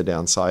eye to the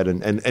downside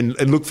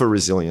and look for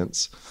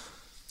resilience.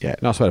 Yeah,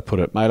 nice way to put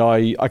it, mate.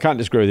 I can't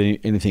disagree with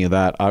anything of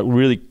that.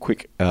 Really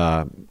quick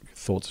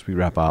thoughts as we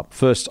wrap up.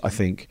 First, I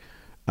think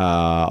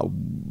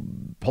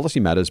policy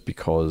matters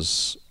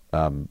because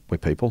we're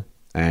people,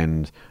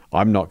 and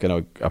I'm not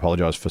going to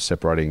apologise for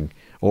separating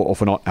or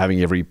for not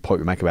having every point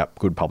we make about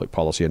good public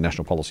policy and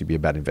national policy be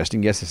about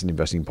investing. Yes, it's an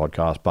investing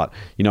podcast, but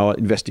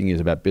investing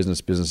is about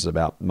business. Business is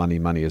about money.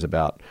 Money is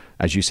about,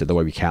 as you said, the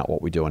way we count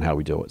what we do and how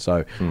we do it.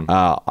 So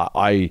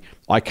I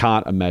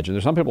can't imagine.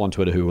 There's some people on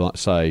Twitter who will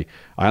say,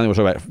 I only want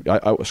to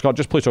talk about, Scott,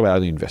 just please talk about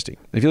only investing.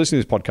 If you're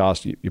listening to this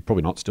podcast, you're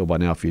probably not still by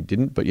now if you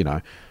didn't, but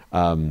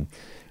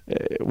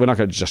we're not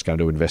going to just go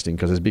into investing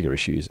because there's bigger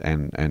issues,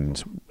 and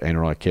Anna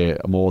and I care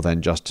more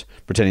than just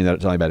pretending that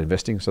it's only about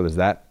investing. So there's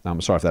that.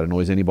 I'm sorry if that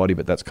annoys anybody,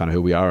 but that's kind of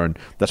who we are, and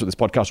that's what this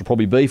podcast will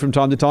probably be from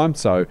time to time.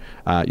 So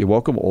you're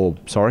welcome, or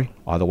sorry,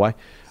 either way.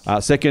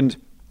 Second,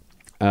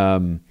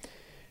 the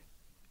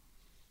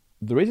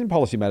reason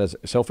policy matters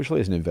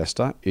selfishly as an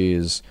investor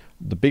is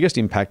the biggest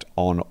impact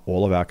on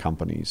all of our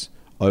companies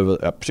over,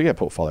 particularly our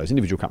portfolios,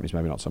 individual companies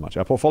maybe not so much.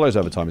 Our portfolios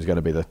over time is going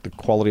to be the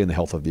quality and the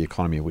health of the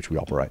economy in which we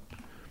operate.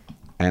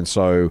 And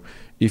so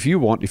if you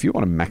want to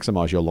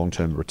maximize your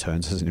long-term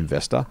returns as an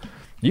investor,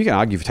 you can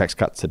argue for tax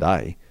cuts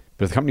today,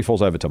 but if the company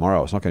falls over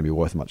tomorrow, it's not going to be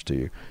worth much to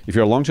you. If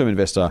you're a long-term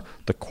investor,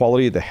 the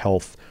quality, the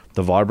health,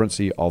 the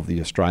vibrancy of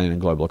the Australian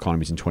and global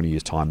economies in 20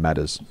 years' time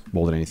matters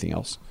more than anything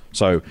else.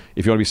 So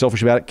if you want to be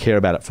selfish about it, care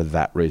about it for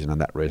that reason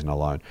and that reason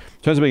alone.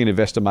 In terms of being an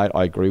investor, mate,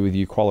 I agree with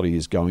you. Quality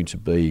is going to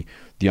be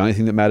the only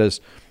thing that matters.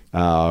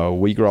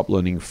 We grew up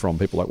learning from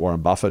people like Warren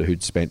Buffett,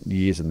 who'd spent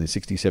years in the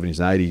 60s, 70s,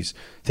 and 80s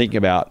thinking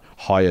about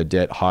higher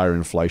debt, higher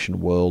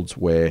inflation worlds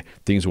where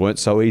things weren't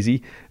so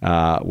easy,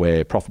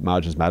 where profit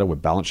margins matter, where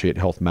balance sheet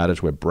health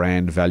matters, where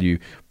brand value,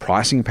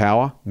 pricing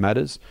power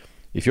matters.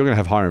 If you're going to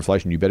have higher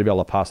inflation, you better be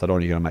able to pass that on,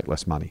 or you're going to make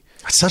less money.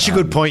 Such a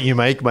good point you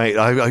make, mate.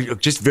 I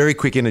just very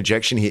quick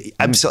interjection here.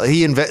 Absolutely,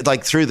 he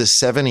through the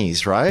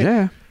 70s, right?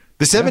 Yeah.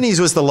 The 70s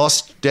was the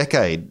lost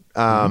decade.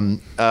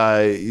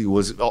 It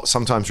was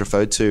sometimes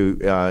referred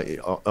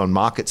to on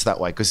markets that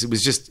way because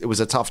it was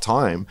a tough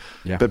time.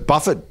 Yeah. But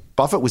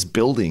Buffett was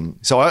building.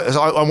 So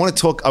I want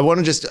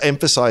to just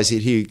emphasize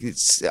it here.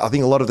 I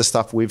think a lot of the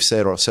stuff we've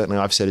said, or certainly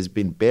I've said, has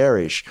been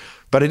bearish.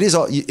 But it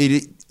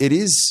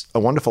is a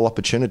wonderful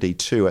opportunity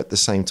too at the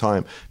same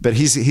time. But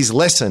his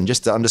lesson,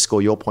 just to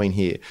underscore your point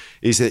here,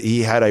 is that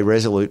he had a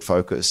resolute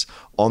focus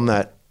on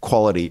that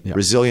quality,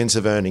 resilience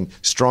of earning,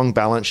 strong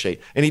balance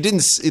sheet. And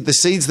the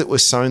seeds that were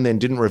sown then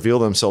didn't reveal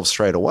themselves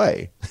straight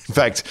away. In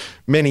fact,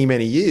 many,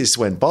 many years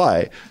went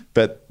by,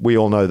 but we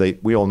all know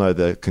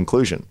the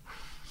conclusion.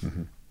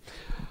 Mm-hmm.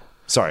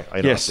 Sorry, I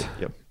interrupted. Yes.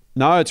 Yep.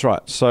 No, it's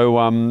right. So,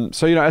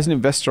 as an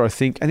investor, I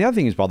think, and the other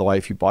thing is, by the way,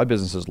 if you buy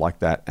businesses like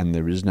that and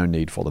there is no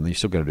need for them, you're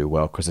still going to do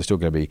well because they're still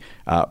going to be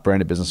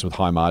branded business with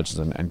high margins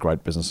and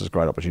great businesses,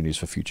 great opportunities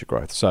for future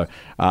growth. So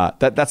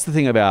that's the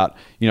thing about,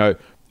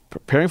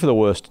 preparing for the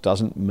worst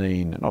doesn't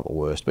mean, not the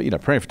worst, but,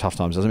 preparing for tough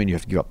times doesn't mean you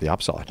have to give up the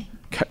upside.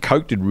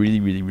 Coke did really,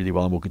 really, really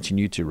well and will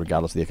continue to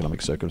regardless of the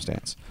economic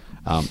circumstance.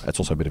 It's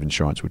also a bit of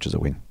insurance, which is a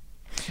win.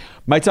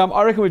 Mate,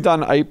 I reckon we've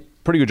done a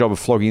pretty good job of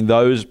flogging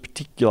those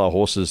particular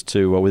horses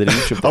to within an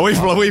inch of them.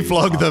 We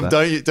flog them.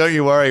 Don't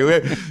you worry.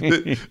 We're,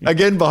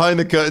 again, behind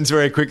the curtains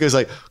very quickly. It's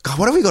like, God,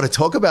 what have we got to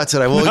talk about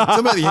today? Well, it's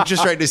about the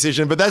interest rate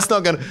decision, but that's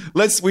not going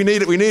to. We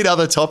need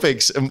other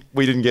topics, and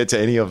we didn't get to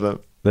any of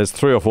them. There's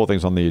 3 or 4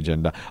 things on the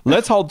agenda.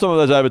 Let's hold some of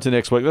those over to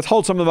next week. Let's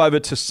hold some of them over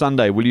to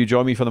Sunday. Will you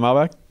join me for the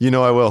mailbag? You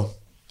know I will.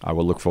 I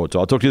will look forward to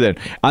it. I'll talk to you then.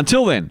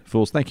 Until then,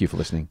 fools, thank you for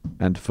listening,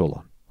 and fool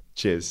on.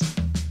 Cheers.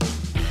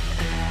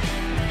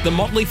 The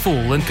Motley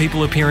Fool and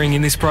people appearing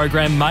in this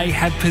program may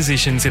have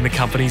positions in the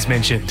companies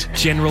mentioned.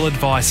 General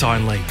advice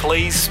only.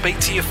 Please speak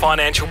to your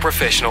financial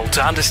professional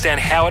to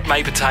understand how it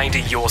may pertain to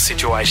your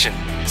situation.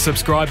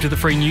 Subscribe to the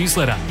free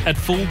newsletter at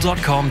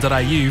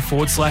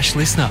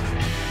fool.com.au/listener.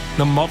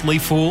 The Motley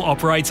Fool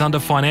operates under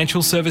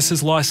Financial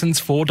Services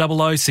Licence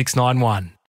 400691.